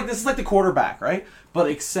 this is like the quarterback, right? But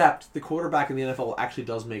except the quarterback in the NFL actually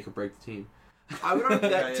does make or break the team. I would argue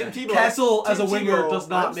that Tim Tebow... Kessel, as a winger, does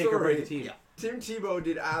not make or break the team. Yeah. Tim Tebow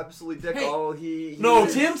did absolutely dick all he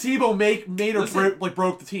Tim Tebow made or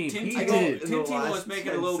broke the team. Tim Tebow was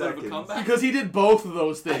making a little bit of a comeback. Because he did both of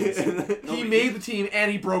those things. He made the team and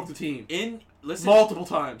he broke the team. Multiple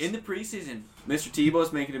times. In the preseason, Mr. Tebow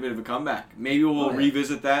is making a bit of a comeback. Maybe we'll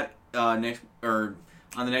revisit that on the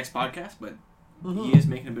next podcast, but he is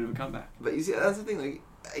making a bit of a comeback. But you see, that's the thing, like...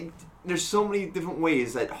 There's so many different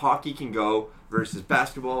ways that hockey can go versus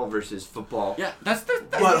basketball versus football. Yeah, that's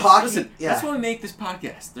hockey. Listen, that's why we make this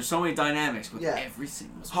podcast. There's so many dynamics with every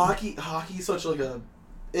single sport. Hockey is such like a...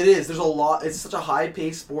 It is. There's a lot... It's such a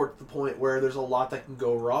high-paced sport to the point where there's a lot that can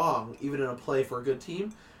go wrong, even in a play for a good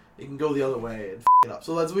team. It can go the other way and f*** it up.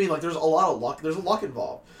 So that's what I mean. Like, there's a lot of luck. There's luck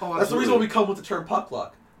involved. Oh, that's the reason why we come with the term puck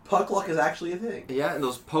luck. Puck luck is actually a thing. Yeah, and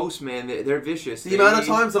those posts, man, they're vicious. The amount of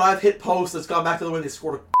times that I've hit posts that's gone back to the way they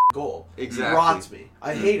scored a goal. Exactly. It rots me.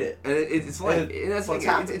 I hate it. And it's like,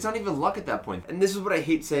 it's not even luck at that point. And this is what I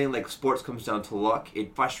hate saying, like, sports comes down to luck.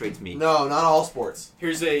 It frustrates me. No, not all sports.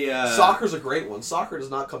 Here's a... Soccer's a great one. Soccer does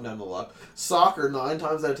not come down to luck. Soccer, 9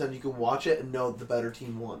 times out of 10, you can watch it and know the better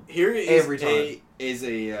team won. Here is every time. is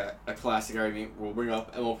a classic argument we'll bring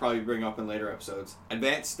up, and we'll probably bring up in later episodes.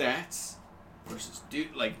 Advanced stats versus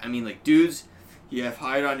dudes you have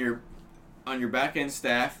hired on your back end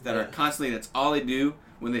staff that are constantly, that's all they do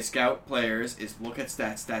when they scout players is look at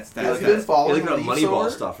stats. Have you been following the Moneyball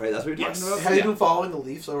stuff, right? That's what you're talking about? Have you been following the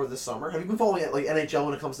Leafs over this summer? Have you been following it like NHL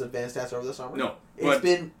when it comes to advanced stats over the summer? No. It's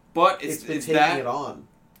been taking it on.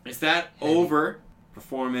 It's that over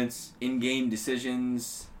performance, in-game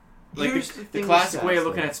decisions, like Here's the thing with classic way of stats,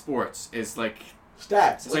 looking though. at sports is like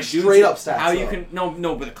Stats. It's like dudes, straight up stats. How you though. can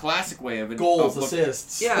no, but the classic way of it. Goals, of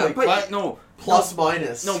assists. Yeah, like, but no. Plus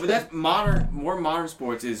minus. No, but that's more modern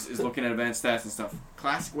sports is looking at advanced stats and stuff.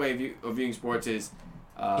 Classic way of viewing sports is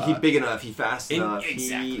he big enough, he fast enough.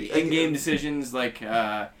 Exactly. In-game decisions like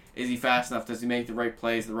is he fast enough? Does he make the right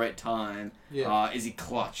plays at the right time? Yeah. Is he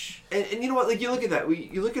clutch? And you know what? Like you look at that.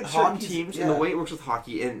 You look at certain Hockey's- teams yeah. and the way it works with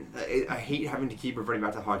hockey. And I hate having to keep reverting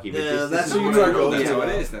back to hockey. But Yeah, this that's is what what you are That's going how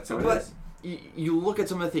to. it is. That's how it But is. you look at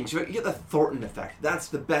some of the things. You get the Thornton effect. That's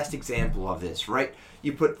the best example of this, right?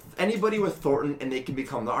 You put anybody with Thornton, and they can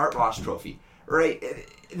become the Art Ross Trophy, right?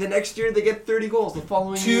 The next year they get 30 goals. The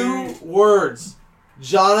following year, 2 words.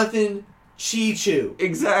 Jonathan Chichu.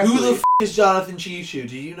 Exactly. Who the f*** is Jonathan Chichu?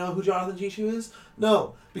 Do you know who Jonathan Chichu is?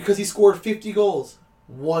 No, because he scored 50 goals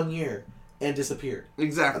 1 year and disappeared.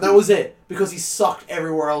 Exactly. And that was it, because he sucked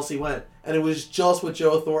everywhere else he went. And it was just with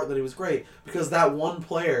Joe Thornton that he was great, because that one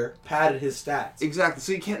player padded his stats. Exactly.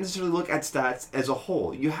 So you can't necessarily look at stats as a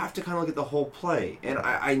whole. You have to kind of look at the whole play. And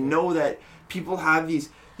I know that people have these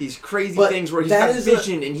crazy But things where he's that got is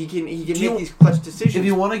vision and he can make you- these clutch decisions. If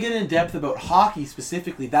you want to get in depth about hockey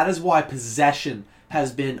specifically, that is why possession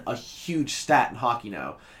has been a huge stat in hockey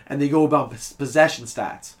now. And they go about possession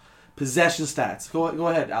stats. Possession stats. Go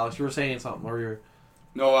ahead, Alex. You were saying something, or you're...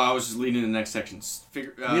 No, I was just leading to the next section. we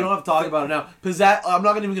don't have to talk about it now. I'm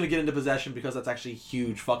not even going to get into possession because that's actually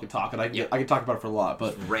huge fucking talk, and I can talk about it for a lot.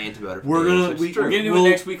 But rant about it. We'll get into it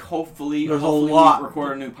next week. Hopefully, there's hopefully a lot. we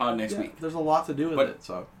record a new pod next week. There's a lot to do with it.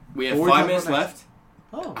 So we have What 5 we're minutes talking about left.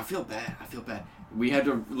 Oh, I feel bad. We had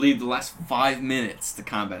to leave the last 5 minutes to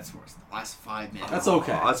combat sports. The last 5 minutes. that's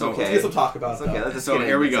okay. That's okay. Let's get some talk about It's it. okay. though. Let's So get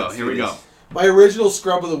here we into go. this. Here we go. My original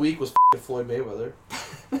scrub of the week was Floyd Mayweather.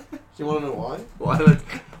 Do you want to know why?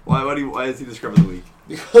 Why is he the scrub of the week?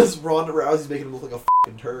 Because Ronda Rousey's making him look like a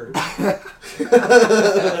fucking turd.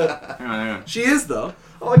 Hang on. She is, though.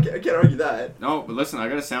 Oh, I can't argue that. No, but listen, I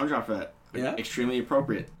got a sound drop for that. Yeah? Extremely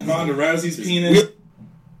appropriate. Ronda Rousey's penis.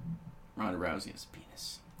 Ronda Rousey's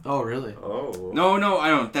penis. Oh, really? Oh. No, I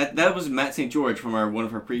don't. That was Matt St. George from one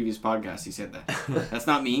of our previous podcasts. He said that. That's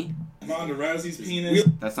not me. Ronda Rousey's penis.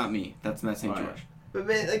 That's not me. That's Matt St. George. But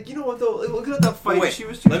man, like you know what though? Like, look at that fight. Wait, she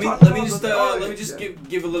was let me just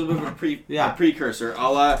give a little bit of a precursor.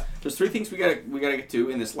 There's 3 things we gotta get to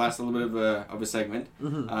in this last little bit of a segment.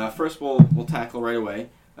 Mm-hmm. First, we'll tackle right away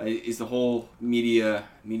is the whole media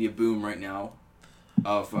boom right now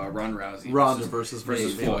of Ronda Rousey versus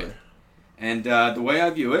Floyd. And the way I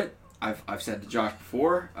view it, I've said to Josh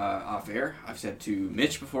before off air. I've said to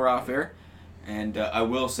Mitch before off air, and I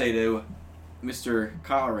will say to Mr.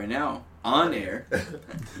 Kyle right now. On air.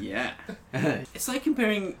 Yeah. It's like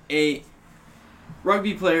comparing a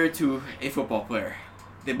rugby player to a football player.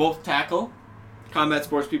 They both tackle. Combat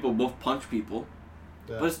sports people both punch people.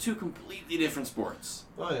 Yeah. But it's 2 completely different sports.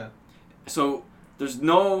 Oh, yeah. So there's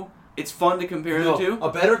no... It's fun to compare the 2.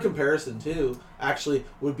 A better comparison, too, actually,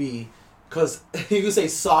 would be... Because you could say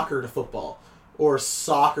soccer to football. Or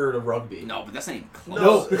soccer to rugby. No, but that's not even close.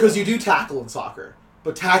 No, because you do tackle in soccer.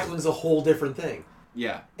 But tackling's a whole different thing.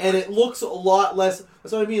 Yeah. And it looks a lot less.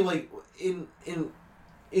 That's what I mean. Like in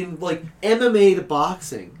like MMA to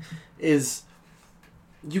boxing, is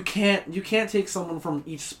you can't take someone from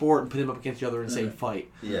each sport and put them up against each other and say fight.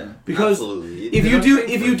 Yeah. Because absolutely. if you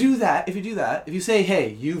do that, if you say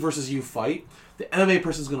hey you versus you fight, the MMA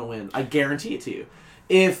person's gonna win. I guarantee it to you.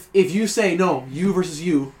 If you say no you versus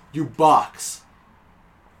you box,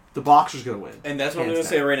 the boxer's gonna win. And that's what I'm going to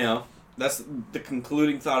say right now. That's the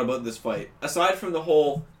concluding thought about this fight. Aside from the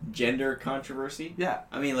whole gender controversy, Yeah.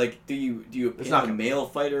 I mean, like, do you pick not a male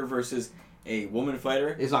fighter versus a woman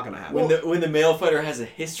fighter? It's not gonna happen. When the male fighter has a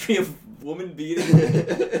history of woman beating,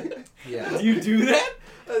 Yeah. do you do that?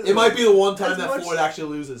 It might be the one time As that much- Floyd actually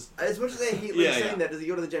loses. As much as I hate Yeah, saying yeah. that, as you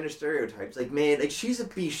go to the gender stereotypes, like man, like she's a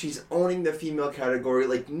beast. She's owning the female category.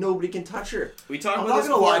 Like nobody can touch her. We talked I'm about not this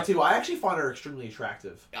gonna before. lie to you. I actually find her extremely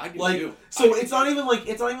attractive. I do Like, too. so it's not even like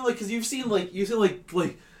because you've seen like other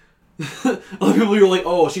people you're like,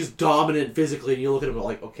 oh, she's dominant physically, and you look at them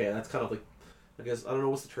like, okay, that's kind of like, I guess I don't know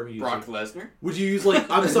what's the term you use. Brock Like, Lesnar. would you use like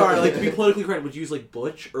I'm sorry, like to be politically correct, would you use like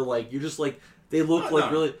butch or like you're just like they look like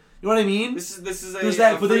no. really. You know what I mean? This is a There's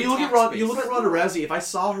that, but then free you look at talk you space. look at Ronda Rousey. If I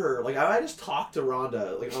saw her, like I just talked to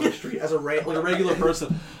Ronda like on the street as a regular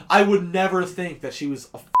person, I would never think that she was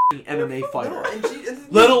a f***ing MMA fighter, No, and she,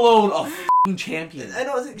 let alone a f***ing champion I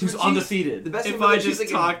know who's undefeated. The best If part I is she's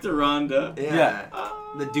just like talked to Ronda, yeah. oh,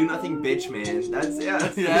 The do nothing bitch, man. That's Yeah.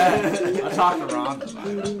 I'm talking to Ron about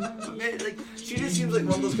it. Man, like, she just seems like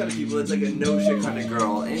one of those kind of people that's like a no shit kind of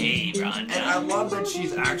girl. And, and I love that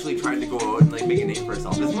she's actually trying to go out and like make a name for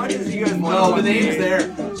herself. As much as you guys want. No, the name's there.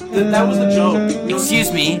 That was the joke.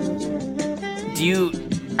 Excuse me.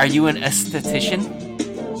 Are you an esthetician?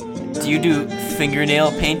 Do you do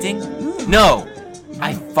fingernail painting? No,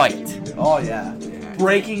 I fight. Oh yeah.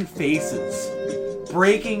 Breaking faces.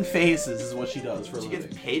 Breaking faces is what she does for a living. She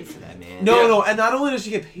gets paid for that, man. No, and not only does she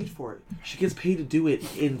get paid for it, she gets paid to do it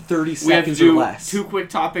in 30 We have to seconds or do less. 2 quick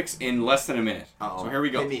topics in less than a minute. Uh-oh. So here we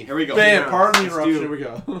go. Here we go. Bam, pardon the interruption. Here we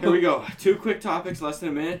go. Here we go. 2 quick topics, less than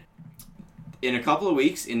a minute. In a couple of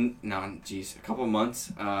weeks, a couple of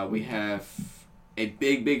months, we have a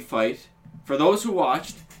big fight. For those who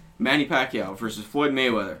watched, Manny Pacquiao versus Floyd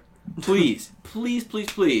Mayweather. Please.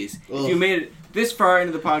 If you made it this far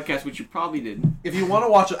into the podcast, which you probably didn't. If you want to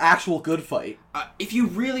watch an actual good fight. If you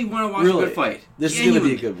really want to watch a good fight. This is going to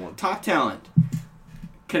be a good one. Top talent.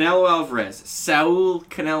 Saul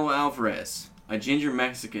Canelo Alvarez. A ginger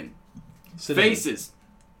Mexican. Faces.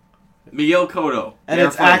 Miguel Cotto. And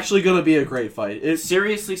it's actually going to be a great fight.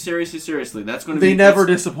 Seriously. That's going to be... They never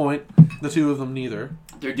disappoint, the two of them neither.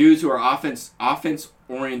 They're dudes who are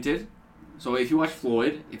offense-oriented. So if you watch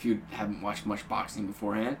Floyd, if you haven't watched much boxing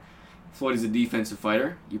beforehand, Floyd is a defensive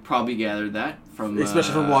fighter. You probably gathered that from...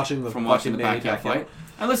 Especially from watching the Pacquiao fight.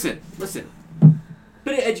 And listen.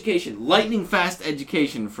 Bit of education. Lightning-fast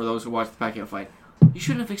education for those who watch the Pacquiao fight. You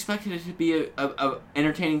shouldn't have expected it to be a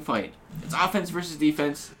entertaining fight. It's offense versus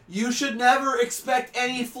defense. You should never expect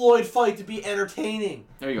any Floyd fight to be entertaining.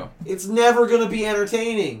 There you go. It's never going to be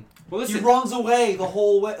entertaining. Well, listen. He runs away the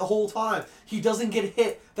whole time. He doesn't get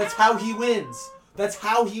hit. That's how he wins. That's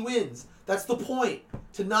the point.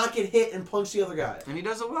 To not get hit and punch the other guy. And he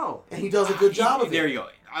does it well. And he does a good job of it. There you go.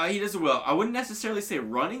 He does it well. I wouldn't necessarily say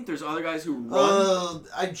running. There's other guys who run.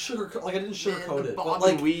 I didn't sugarcoat it. Bob But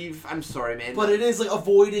and weave. I'm sorry, man. But it is like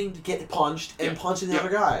avoiding to get punched and punching the other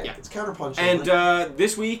guy. Yeah. It's counterpunching. And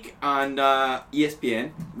this week on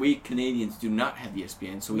ESPN, we Canadians do not have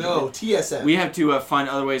ESPN, so TSN. We have to find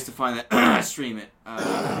other ways to find that. Stream it.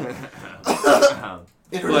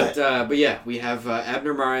 But yeah, we have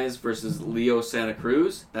Abner Mares versus Leo Santa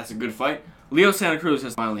Cruz. That's a good fight. Leo Santa Cruz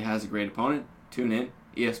finally has a great opponent. Tune in,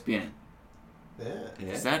 ESPN. Yeah.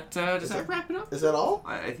 Does that wrap it up? Is that all?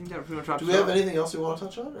 I think that pretty much wraps it up. Do we have anything else we want to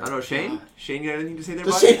touch on? I don't know, Shane? Shane, you got anything to say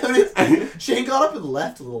there, buddy? Shane got up and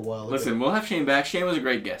left a little while ago. Listen, we'll have Shane back. Shane was a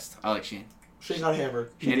great guest. I like Shane. Shane got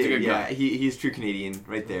hammered. Shane's a good guy. He's true Canadian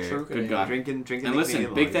right there. True good guy. Drinking. And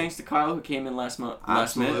listen, big thanks to Kyle who came in last minute.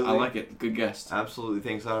 I like it. Good guest. Absolutely.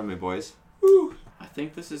 Thanks for having me, boys. Woo. I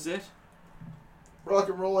think this is it. Rock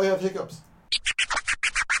and roll, I have hiccups.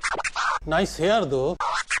 Nice hair, though.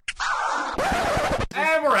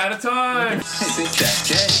 And we're out of time. Hey, Big Fat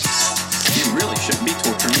Jay. You really shouldn't be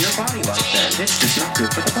torturing your body like that. It's just not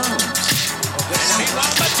good for the bones.